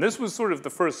 And this was sort of the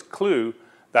first clue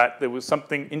that there was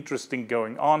something interesting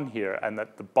going on here and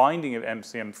that the binding of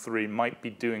MCM3 might be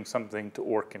doing something to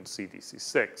ORC and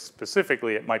CDC6.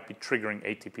 Specifically, it might be triggering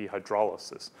ATP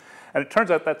hydrolysis. And it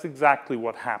turns out that's exactly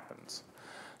what happens.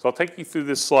 So I'll take you through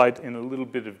this slide in a little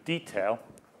bit of detail.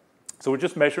 So we're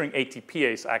just measuring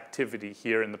ATPase activity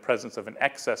here in the presence of an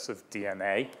excess of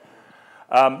DNA.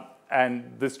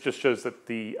 And this just shows that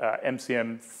the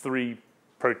MCM3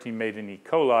 protein made in E.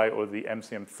 coli, or the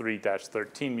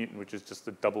MCM3-13 mutant, which is just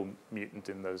a double mutant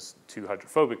in those two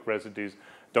hydrophobic residues,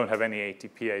 don't have any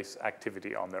ATPase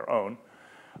activity on their own.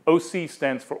 OC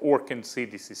stands for ORC and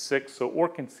CDC6. So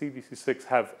ORC and CDC6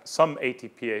 have some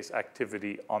ATPase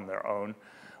activity on their own.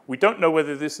 We don't know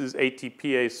whether this is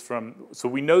ATPase from, so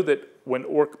we know that when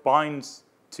ORC binds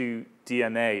to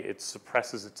DNA, it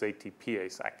suppresses its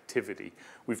ATPase activity.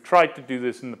 We've tried to do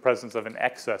this in the presence of an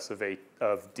excess of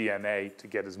DNA to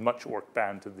get as much ORC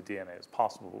bound to the DNA as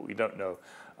possible, but we don't know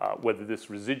whether this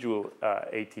residual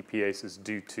ATPase is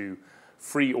due to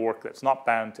free ORC that's not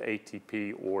bound to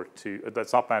ATP or to,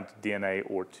 that's not bound to DNA,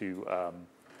 or to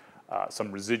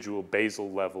some residual basal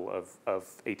level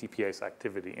of ATPase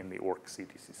activity in the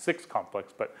ORC-CDC6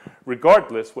 complex. But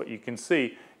regardless, what you can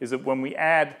see is that when we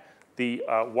add the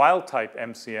wild-type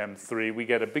MCM3, we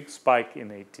get a big spike in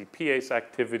ATPase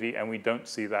activity, and we don't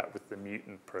see that with the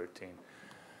mutant protein.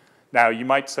 Now, you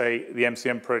might say the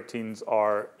MCM proteins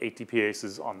are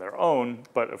ATPases on their own,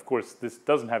 but of course, this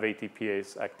doesn't have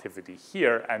ATPase activity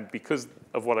here, and because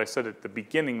of what I said at the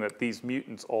beginning, that these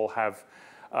mutants all have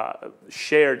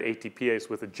shared ATPase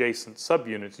with adjacent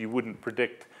subunits, you wouldn't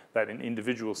predict that an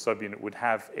individual subunit would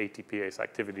have ATPase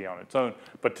activity on its own.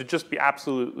 But to just be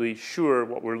absolutely sure,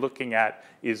 what we're looking at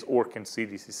is ORC and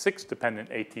CDC6 dependent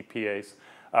ATPase.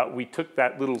 We took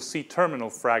that little C-terminal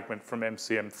fragment from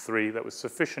MCM3 that was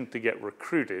sufficient to get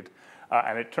recruited,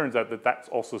 and it turns out that that's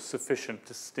also sufficient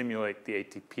to stimulate the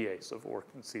ATPase of ORC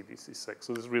and CDC6.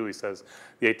 So this really says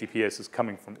the ATPase is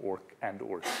coming from ORC and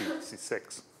or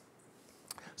CDC6.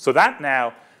 So that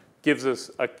now gives us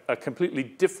a completely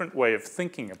different way of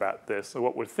thinking about this. So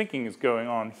what we're thinking is going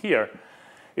on here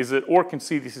is that ORC and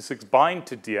CDC6 bind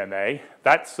to DNA.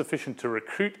 That's sufficient to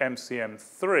recruit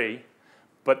MCM3,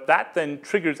 but that then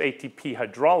triggers ATP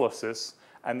hydrolysis,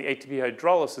 and the ATP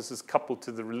hydrolysis is coupled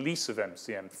to the release of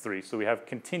MCM3. So we have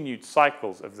continued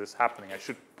cycles of this happening. I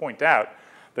should point out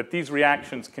that these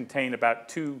reactions contain about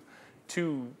two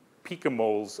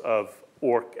picomoles of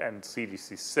ORC and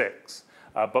CDC6.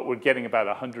 But we're getting about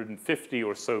 150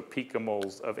 or so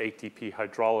picomoles of ATP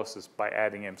hydrolysis by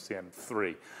adding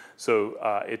MCM3. So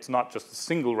it's not just a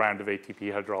single round of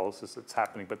ATP hydrolysis that's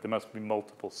happening, but there must be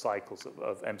multiple cycles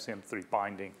of MCM3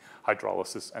 binding,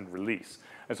 hydrolysis, and release.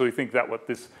 And so we think that what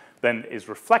this then is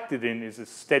reflected in is a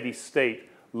steady state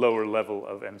lower level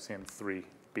of MCM3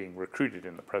 being recruited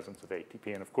in the presence of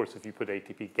ATP. And of course, if you put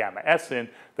ATP gamma S in,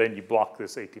 then you block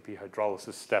this ATP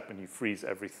hydrolysis step and you freeze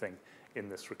everything in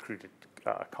this recruited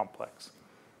complex.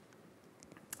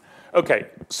 Okay,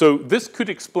 so this could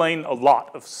explain a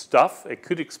lot of stuff. It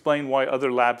could explain why other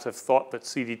labs have thought that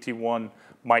CDT1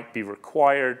 might be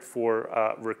required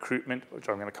for recruitment, which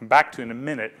I'm going to come back to in a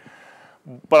minute.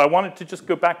 But I wanted to just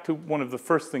go back to one of the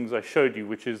first things I showed you,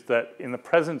 which is that in the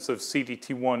presence of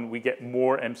CDT1, we get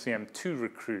more MCM2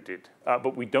 recruited,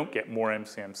 but we don't get more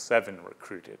MCM7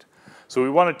 recruited. So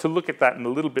we wanted to look at that in a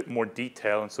little bit more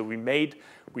detail, and so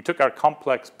we took our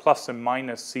complex plus and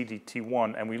minus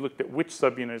CDT1, and we looked at which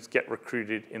subunits get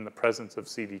recruited in the presence of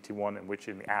CDT1 and which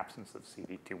in the absence of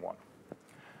CDT1.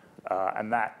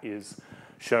 And that is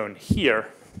shown here.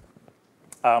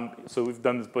 So we've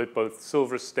done this with both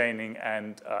silver staining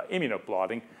and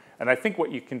immunoblotting. And I think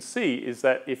what you can see is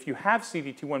that if you have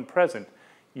CDT1 present,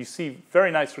 you see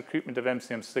very nice recruitment of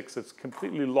MCM6 that's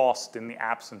completely lost in the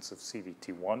absence of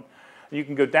CDT1. You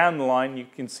can go down the line, you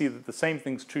can see that the same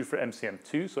thing's true for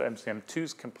MCM2. So MCM2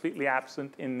 is completely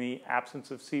absent in the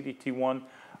absence of CDT1.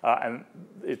 And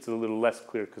it's a little less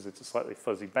clear because it's a slightly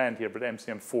fuzzy band here, but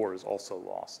MCM4 is also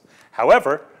lost.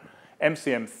 However,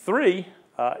 MCM3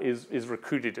 is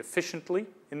recruited efficiently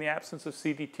in the absence of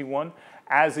CDT1,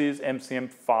 as is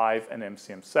MCM5 and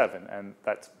MCM7. And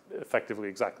that's effectively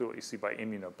exactly what you see by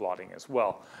immunoblotting as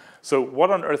well. So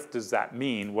what on earth does that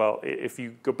mean? Well, if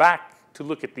you go back to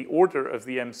look at the order of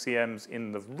the MCMs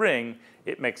in the ring,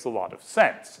 it makes a lot of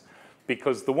sense,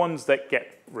 because the ones that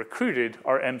get recruited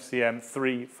are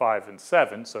MCM3, 5, and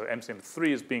 7. So MCM3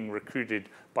 is being recruited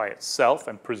by itself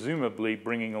and presumably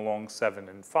bringing along 7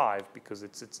 and 5 because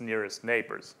it's its nearest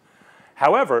neighbors.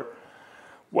 However,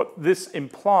 what this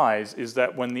implies is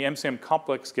that when the MCM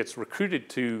complex gets recruited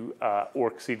to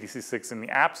ORC-CDC6 in the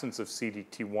absence of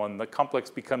CDT1, the complex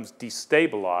becomes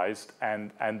destabilized,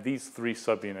 and these three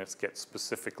subunits get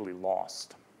specifically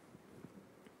lost.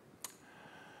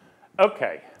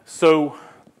 Okay, so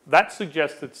that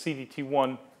suggests that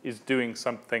CDT1 is doing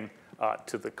something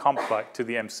to the complex, to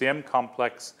the MCM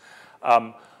complex.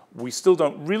 We still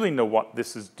don't really know what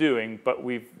this is doing, but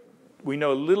we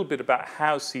know a little bit about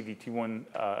how CDT1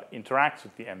 interacts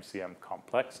with the MCM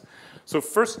complex. So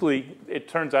firstly, it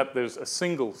turns out there's a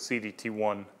single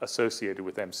CDT1 associated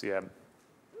with MCM,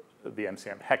 the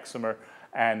MCM hexamer,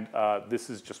 and this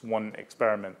is just one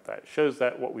experiment that shows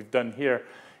that. What we've done here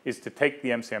is to take the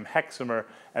MCM hexamer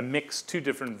and mix two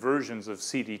different versions of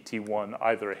CDT1,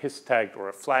 either a his-tagged or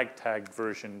a flag-tagged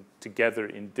version, together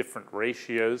in different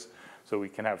ratios. So we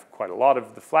can have quite a lot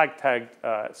of the flag-tagged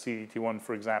CDT1,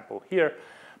 for example, here.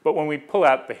 But when we pull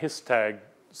out the his-tagged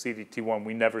CDT1,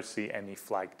 we never see any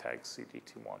flag-tagged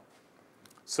CDT1.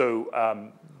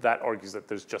 So that argues that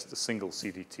there's just a single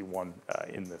CDT1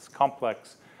 in this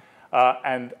complex.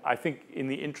 And I think in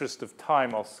the interest of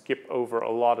time, I'll skip over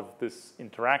a lot of this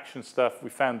interaction stuff. We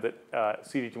found that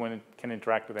CDT1 can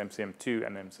interact with MCM2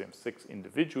 and MCM6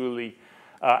 individually.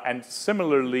 And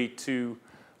similarly to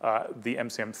the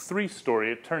MCM3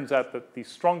 story, it turns out that the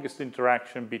strongest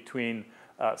interaction between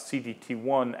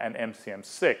CDT1 and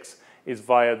MCM6 is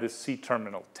via this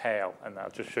C-terminal tail. And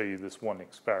I'll just show you this one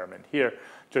experiment here,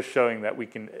 just showing that we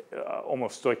can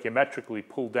almost stoichiometrically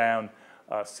pull down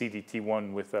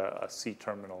CDT1 with a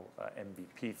C-terminal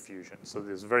MBP fusion. So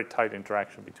there's a very tight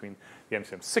interaction between the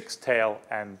MCM6 tail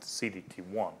and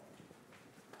CDT1.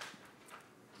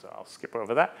 So I'll skip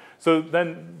over that. So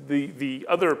then the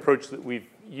other approach that we've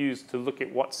used to look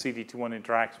at what CDT1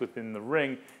 interacts with in the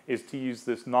ring is to use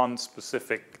this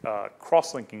non-specific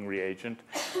cross-linking reagent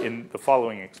in the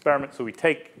following experiment. So we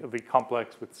take the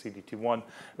complex with CDT1, and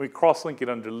we cross-link it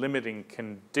under limiting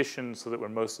conditions so that we're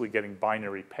mostly getting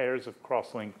binary pairs of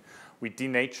cross-link. We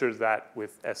denature that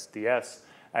with SDS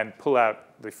and pull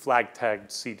out the flag-tagged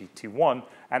CDT1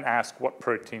 and ask what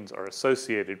proteins are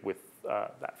associated with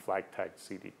that flag-tagged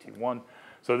CDT1.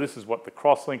 So this is what the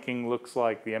cross-linking looks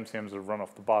like. The MCMs are run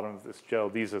off the bottom of this gel.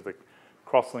 These are the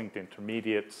cross-linked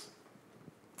intermediates.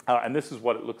 And this is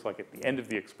what it looks like at the end of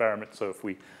the experiment. So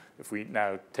if we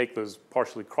now take those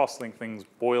partially cross-linked things,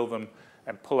 boil them,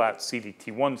 and pull out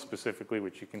CDT1 specifically,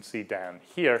 which you can see down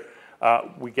here,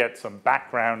 we get some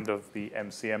background of the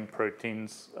MCM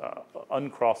proteins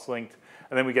uncross-linked.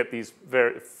 And then we get these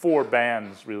four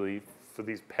bands, really, for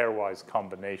these pairwise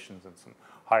combinations and some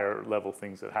higher level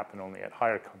things that happen only at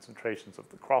higher concentrations of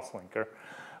the cross-linker.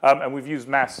 And we've used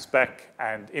mass spec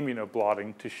and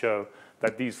immunoblotting to show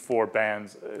that these four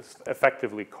bands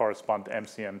effectively correspond to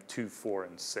MCM 2, 4,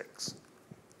 and 6.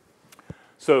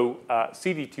 So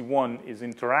CDT1 is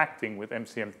interacting with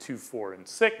MCM 2, 4, and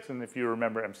 6. And if you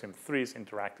remember, MCM 3 is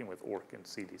interacting with ORC and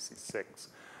CDC6.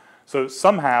 So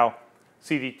somehow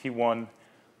CDT1,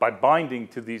 by binding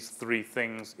to these three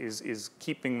things, is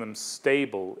keeping them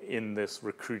stable in this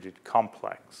recruited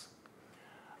complex.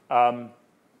 So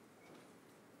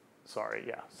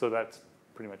that's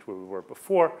pretty much where we were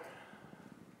before.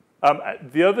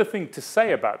 The other thing to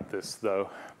say about this, though,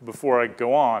 before I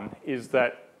go on, is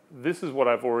that this is what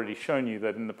I've already shown you,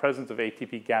 that in the presence of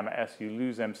ATP gamma S, you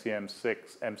lose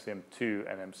MCM6,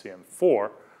 MCM2, and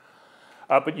MCM4.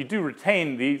 But you do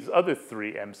retain these other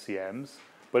three MCMs.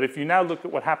 But if you now look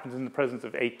at what happens in the presence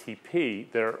of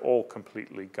ATP, they're all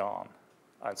completely gone.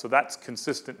 And so that's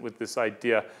consistent with this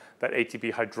idea that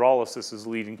ATP hydrolysis is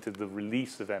leading to the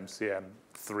release of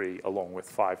MCM3 along with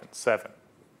 5 and 7.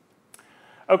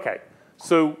 Okay,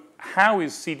 so how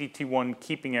is CDT1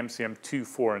 keeping MCM2,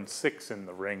 4, and 6 in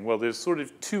the ring? Well, there's sort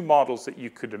of two models that you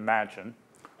could imagine.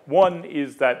 One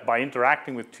is that by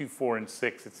interacting with 2, 4, and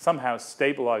 6, it's somehow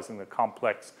stabilizing the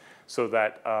complex so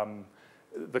that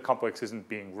the complex isn't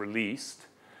being released.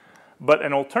 But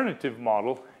an alternative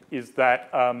model is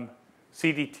that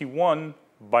CDT1,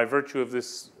 by virtue of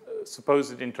this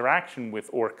supposed interaction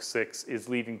with ORC6, is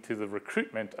leading to the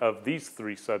recruitment of these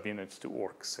three subunits to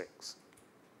ORC6.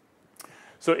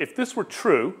 So if this were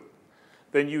true,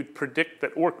 then you'd predict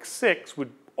that ORC6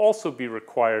 would also be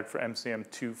required for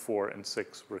MCM2, 4, and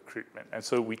 6 recruitment. And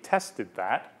so we tested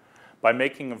that by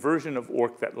making a version of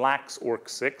ORC that lacks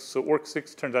ORC6. So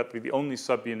ORC6 turns out to be the only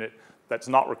subunit that's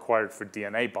not required for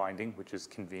DNA binding, which is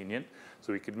convenient.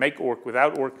 So we could make ORC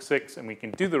without ORC6, and we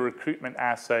can do the recruitment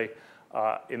assay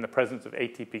in the presence of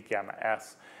ATP gamma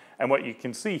S. And what you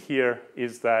can see here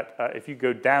is that if you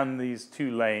go down these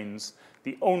two lanes,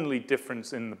 the only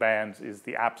difference in the bands is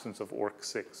the absence of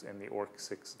ORC6 in the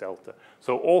ORC6 delta.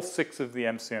 So all 6 of the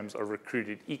MCMs are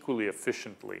recruited equally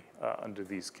efficiently under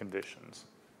these conditions.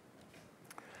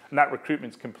 And that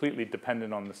recruitment is completely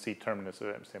dependent on the C-terminus of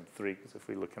MCM3, because if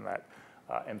we look in that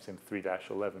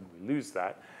MCM3-11, we lose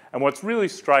that. And what's really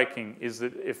striking is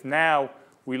that if now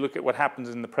we look at what happens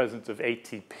in the presence of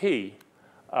ATP,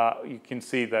 you can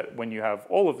see that when you have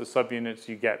all of the subunits,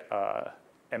 you get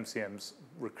MCMs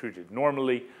recruited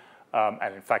normally.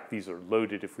 And in fact, these are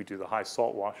loaded if we do the high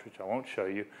salt wash, which I won't show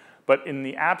you. But in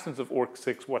the absence of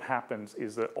ORC6, what happens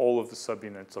is that all of the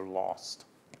subunits are lost.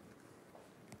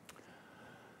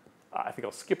 I think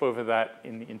I'll skip over that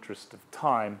in the interest of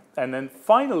time. And then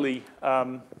finally,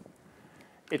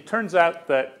 it turns out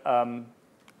that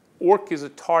ORC is a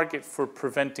target for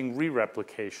preventing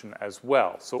re-replication as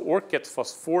well. So ORC gets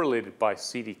phosphorylated by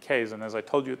CDKs, and as I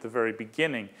told you at the very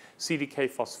beginning,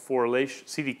 CDK phosphorylation,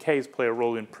 CDKs play a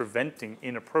role in preventing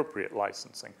inappropriate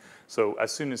licensing. So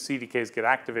as soon as CDKs get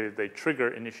activated, they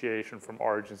trigger initiation from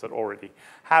origins that already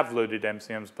have loaded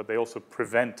MCMs, but they also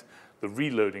prevent the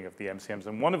reloading of the MCMs.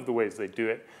 And one of the ways they do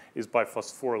it is by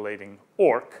phosphorylating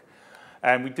ORC.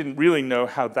 And we didn't really know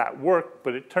how that worked,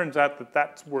 but it turns out that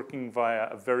that's working via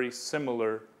a very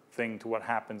similar thing to what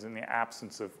happens in the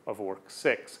absence of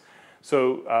ORC6.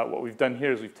 So what we've done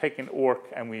here is we've taken ORC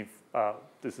and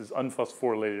this is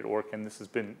unphosphorylated ORC, and this has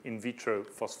been in vitro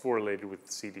phosphorylated with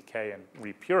CDK and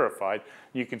repurified.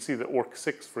 You can see that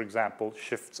ORC6, for example,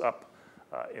 shifts up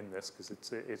in this because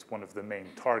it's one of the main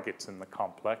targets in the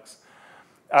complex.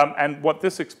 And what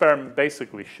this experiment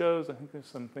basically shows, I think there's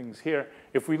some things here.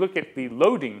 If we look at the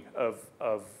loading of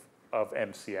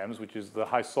MCMs, which is the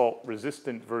high salt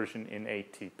resistant version in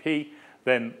ATP,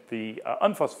 then the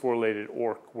unphosphorylated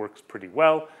ORC works pretty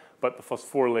well, but the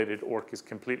phosphorylated ORC is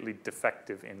completely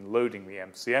defective in loading the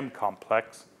MCM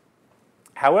complex.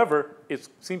 However, it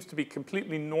seems to be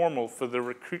completely normal for the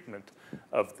recruitment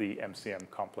of the MCM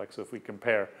complex. So if we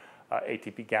compare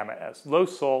ATP gamma S low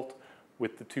salt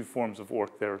with the two forms of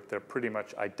ORC, they're pretty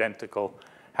much identical.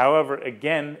 However,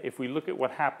 again, if we look at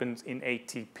what happens in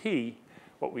ATP,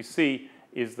 what we see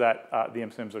is that the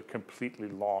MCMs are completely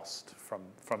lost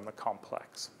from the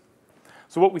complex.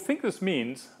 So what we think this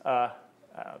means,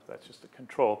 that's just a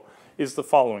control, is the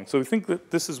following. So we think that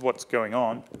this is what's going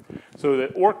on. So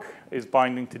that ORC is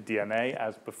binding to DNA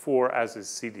as before, as is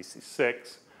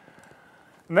CDC6.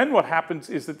 And then what happens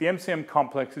is that the MCM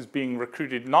complex is being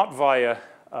recruited not via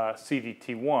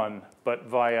CDT1, but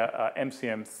via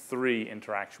MCM3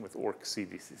 interaction with ORC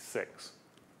CDC6.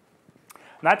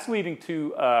 And that's leading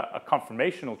to a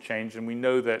conformational change, and we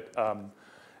know that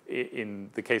in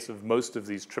the case of most of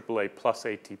these AAA plus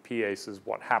ATPases,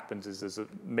 what happens is there's a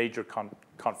major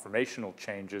conformational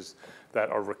changes that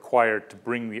are required to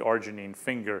bring the arginine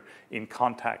finger in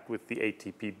contact with the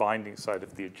ATP binding site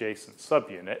of the adjacent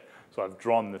subunit. So I've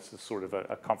drawn this as sort of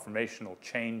a conformational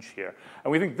change here.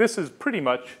 And we think this is pretty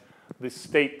much the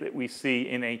state that we see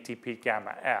in ATP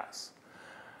gamma S.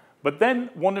 But then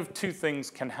one of two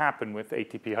things can happen with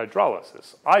ATP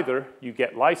hydrolysis. Either you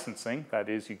get licensing, that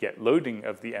is, you get loading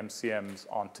of the MCMs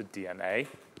onto DNA,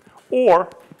 or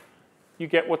you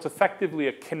get what's effectively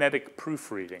a kinetic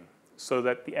proofreading, so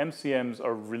that the MCMs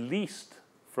are released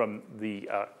from the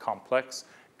complex,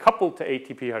 coupled to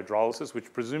ATP hydrolysis,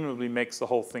 which presumably makes the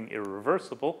whole thing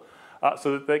irreversible,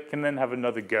 so that they can then have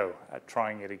another go at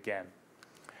trying it again.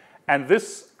 And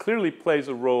this clearly plays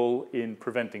a role in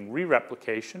preventing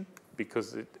re-replication,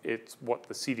 because it's what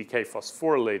the CDK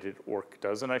phosphorylated ORC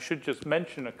does. And I should just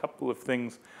mention a couple of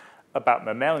things about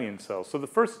mammalian cells. So the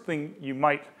first thing you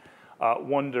might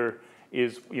wonder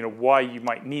is why you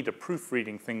might need a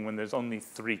proofreading thing when there's only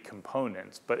 3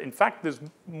 components. But in fact, there's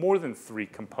more than 3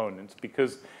 components,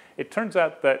 because it turns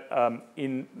out that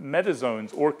in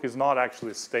metazoans, ORC is not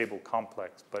actually a stable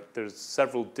complex, but there's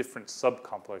several different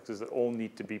subcomplexes that all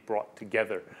need to be brought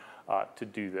together to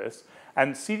do this.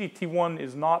 And CDT1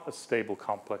 is not a stable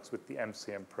complex with the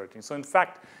MCM protein. So in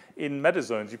fact, in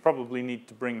metazoans, you probably need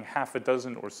to bring half a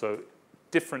dozen or so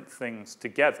different things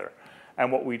together. And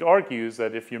what we'd argue is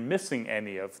that if you're missing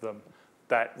any of them,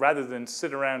 that rather than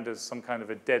sit around as some kind of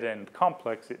a dead-end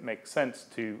complex, it makes sense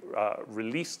to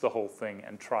release the whole thing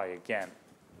and try again.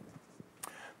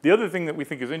 The other thing that we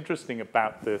think is interesting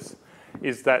about this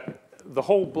is that the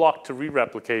whole block to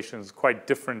re-replication is quite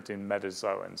different in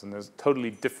metazoans, and there's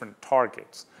totally different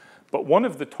targets. But one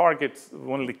of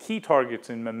the key targets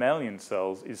in mammalian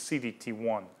cells is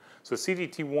CDT1. So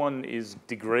CDT1 is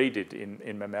degraded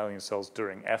in mammalian cells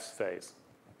during S phase.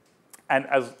 And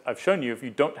as I've shown you, if you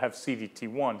don't have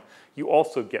CDT1, you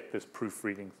also get this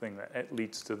proofreading thing that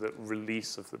leads to the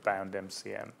release of the bound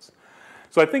MCMs.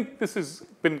 So I think this has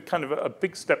been kind of a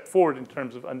big step forward in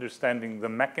terms of understanding the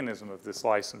mechanism of this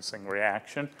licensing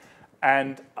reaction.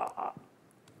 And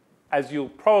as you'll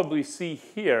probably see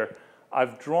here,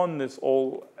 I've drawn this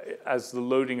all as the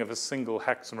loading of a single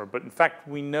hexamer. But in fact,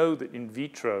 we know that in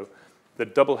vitro, the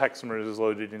double hexamer is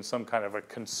loaded in some kind of a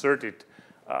concerted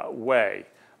way,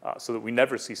 so that we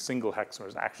never see single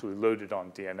hexamers actually loaded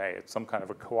on DNA. It's some kind of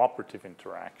a cooperative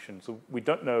interaction. So we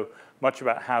don't know much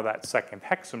about how that second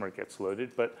hexamer gets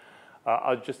loaded, but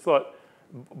I just thought,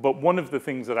 but one of the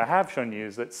things that I have shown you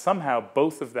is that somehow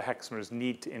both of the hexamers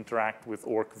need to interact with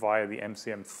ORC via the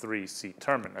MCM3 C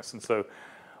terminus. And so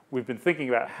we've been thinking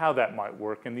about how that might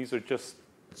work, and these are just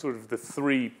sort of the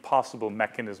 3 possible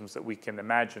mechanisms that we can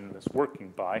imagine this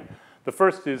working by. The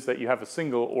first is that you have a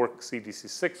single ORC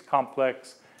CDC6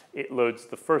 complex. It loads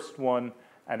the first one,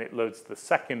 and it loads the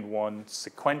second one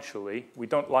sequentially. We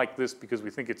don't like this because we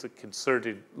think it's a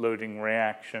concerted loading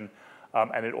reaction,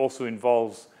 and it also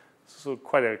involves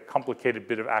quite a complicated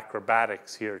bit of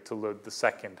acrobatics here to load the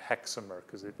second hexamer,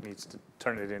 because it needs to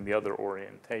turn it in the other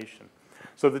orientation.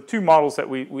 So the 2 models that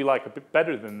we like a bit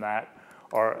better than that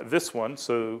are this one.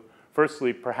 So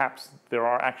firstly, perhaps there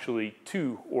are actually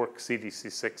 2 ORC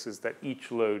CDC6s that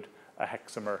each load a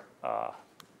hexamer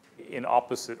in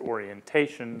opposite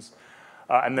orientations.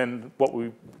 And then what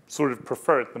we sort of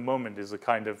prefer at the moment is a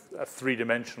kind of a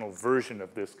 3-dimensional version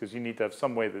of this, because you need to have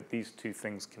some way that these 2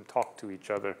 things can talk to each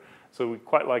other. So we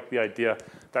quite like the idea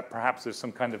that perhaps there's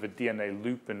some kind of a DNA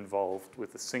loop involved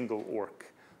with a single ORC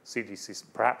CDC,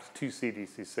 perhaps 2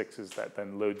 CDC6s that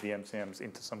then load the MCMs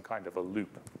into some kind of a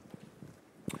loop.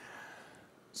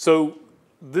 So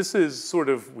this is sort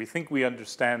of, we think we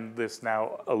understand this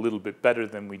now a little bit better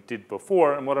than we did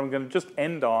before. And what I'm going to just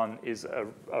end on is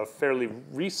a fairly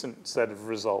recent set of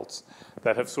results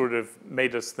that have sort of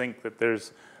made us think that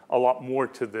there's a lot more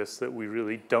to this that we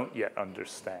really don't yet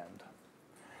understand.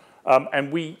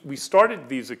 And we started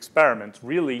these experiments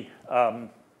really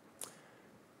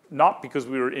not because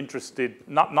we were interested,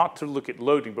 not to look at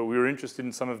loading, but we were interested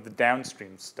in some of the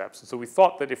downstream steps. And so we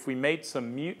thought that if we made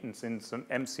some mutants in some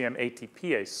MCM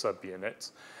ATPase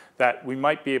subunits, that we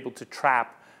might be able to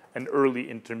trap an early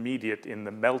intermediate in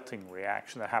the melting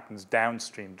reaction that happens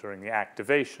downstream during the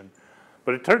activation.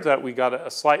 But it turns out we got a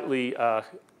slightly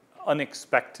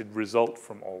unexpected result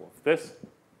from all of this.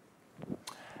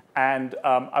 And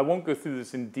I won't go through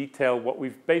this in detail. What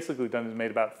we've basically done is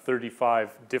made about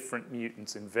 35 different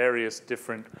mutants in various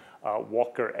different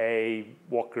Walker A,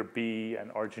 Walker B,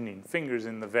 and arginine fingers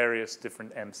in the various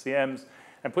different MCMs,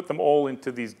 and put them all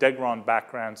into these Degron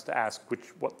backgrounds to ask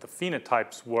what the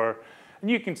phenotypes were.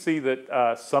 And you can see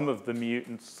that some of the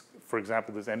mutants, for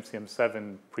example, this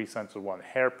MCM7 presensor 1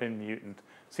 hairpin mutant,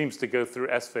 seems to go through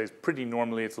S phase pretty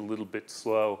normally. It's a little bit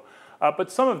slow.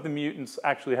 But some of the mutants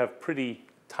actually have pretty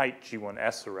tight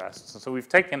G1S arrests. And so we've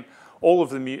taken all of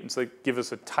the mutants that give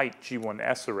us a tight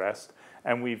G1S arrest,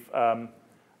 and we've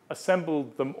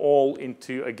assembled them all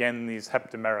into, again, these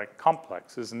heptameric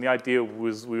complexes. And the idea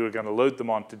was we were going to load them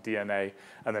onto DNA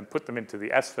and then put them into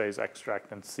the S phase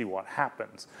extract and see what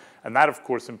happens. And that, of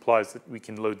course, implies that we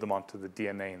can load them onto the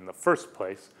DNA in the first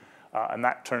place. And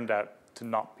that turned out to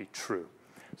not be true.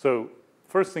 So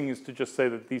first thing is to just say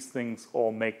that these things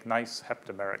all make nice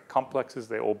heptameric complexes.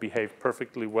 They all behave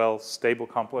perfectly well, stable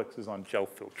complexes on gel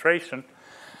filtration.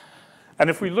 And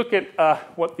if we look at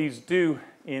what these do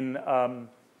in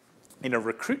a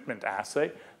recruitment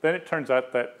assay, then it turns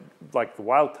out that, like the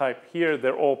wild type here,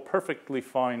 they're all perfectly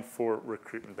fine for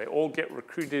recruitment. They all get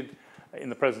recruited in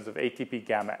the presence of ATP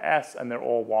gamma S, and they're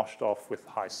all washed off with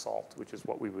high salt, which is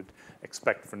what we would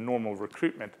expect for normal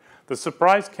recruitment. The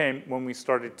surprise came when we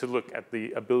started to look at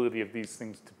the ability of these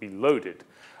things to be loaded,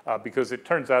 because it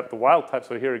turns out the wild type,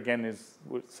 so here again is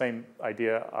the same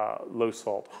idea, low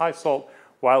salt, high salt.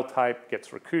 Wild type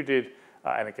gets recruited,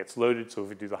 and it gets loaded. So if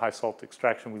we do the high salt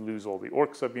extraction, we lose all the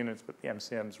ORC subunits, but the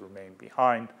MCMs remain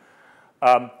behind.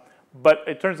 But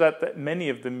it turns out that many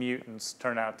of the mutants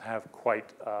turn out to have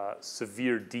quite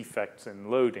severe defects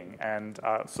in loading. And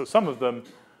so some of them,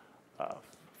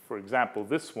 for example,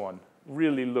 this one,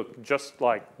 really look just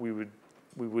like we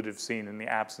would have seen in the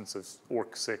absence of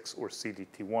ORC6 or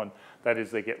CDT1. That is,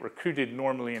 they get recruited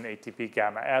normally in ATP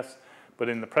gamma S, but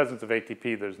in the presence of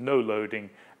ATP, there's no loading,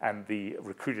 and the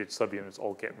recruited subunits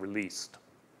all get released.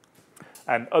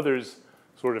 And others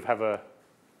sort of have a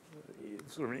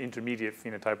sort of an intermediate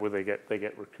phenotype where they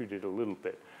get recruited a little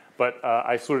bit. But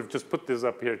I sort of just put this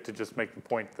up here to just make the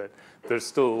point that there's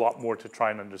still a lot more to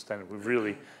try and understand. We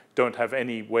really don't have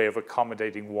any way of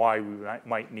accommodating why we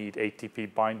might need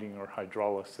ATP binding or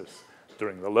hydrolysis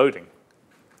during the loading.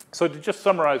 So to just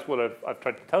summarize what I've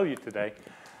tried to tell you today,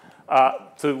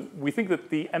 so we think that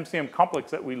the MCM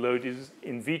complex that we load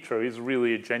in vitro is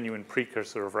really a genuine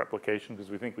precursor of replication,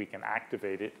 because we think we can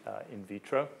activate it in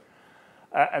vitro.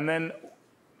 And then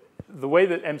the way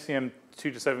that MCM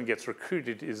 2-7 gets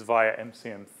recruited is via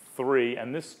MCM3,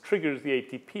 and this triggers the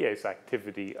ATPase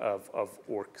activity of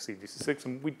ORC-CDC6.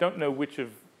 And we don't know which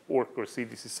of ORC or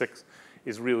CDC6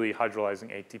 is really hydrolyzing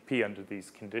ATP under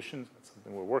these conditions. That's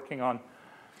something we're working on.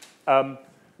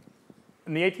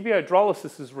 And the ATP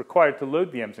hydrolysis is required to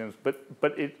load the MCMs,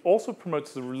 but it also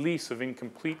promotes the release of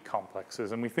incomplete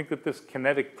complexes. And we think that this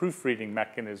kinetic proofreading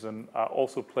mechanism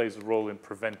also plays a role in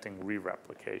preventing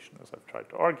re-replication, as I've tried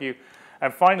to argue.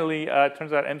 And finally, it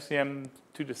turns out MCM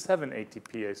 2-7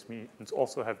 ATPase mutants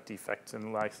also have defects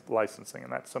in licensing,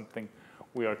 and that's something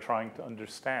we are trying to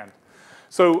understand.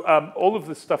 So all of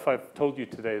this stuff I've told you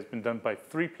today has been done by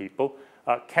 3 people.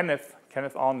 Kenneth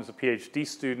On is a PhD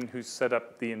student who's set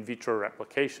up the in vitro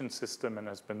replication system and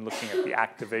has been looking at the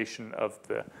activation of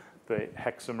the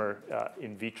hexamer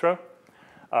in vitro.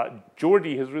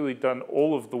 Jordi has really done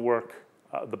all of the work,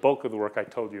 the bulk of the work I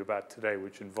told you about today,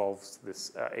 which involves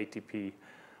this ATP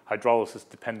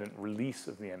hydrolysis-dependent release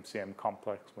of the MCM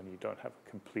complex when you don't have a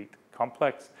complete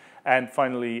complex. And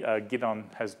finally,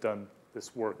 Gidon has done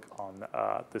this work on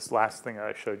this last thing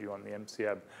I showed you on the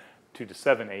MCM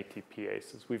 2-7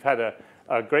 ATPases. We've had a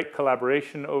great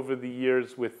collaboration over the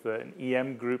years with an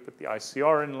EM group at the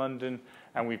ICR in London,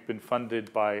 and we've been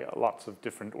funded by lots of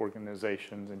different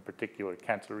organizations, in particular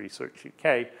Cancer Research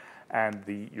UK and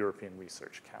the European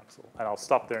Research Council. And I'll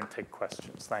stop there and take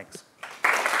questions. Thanks.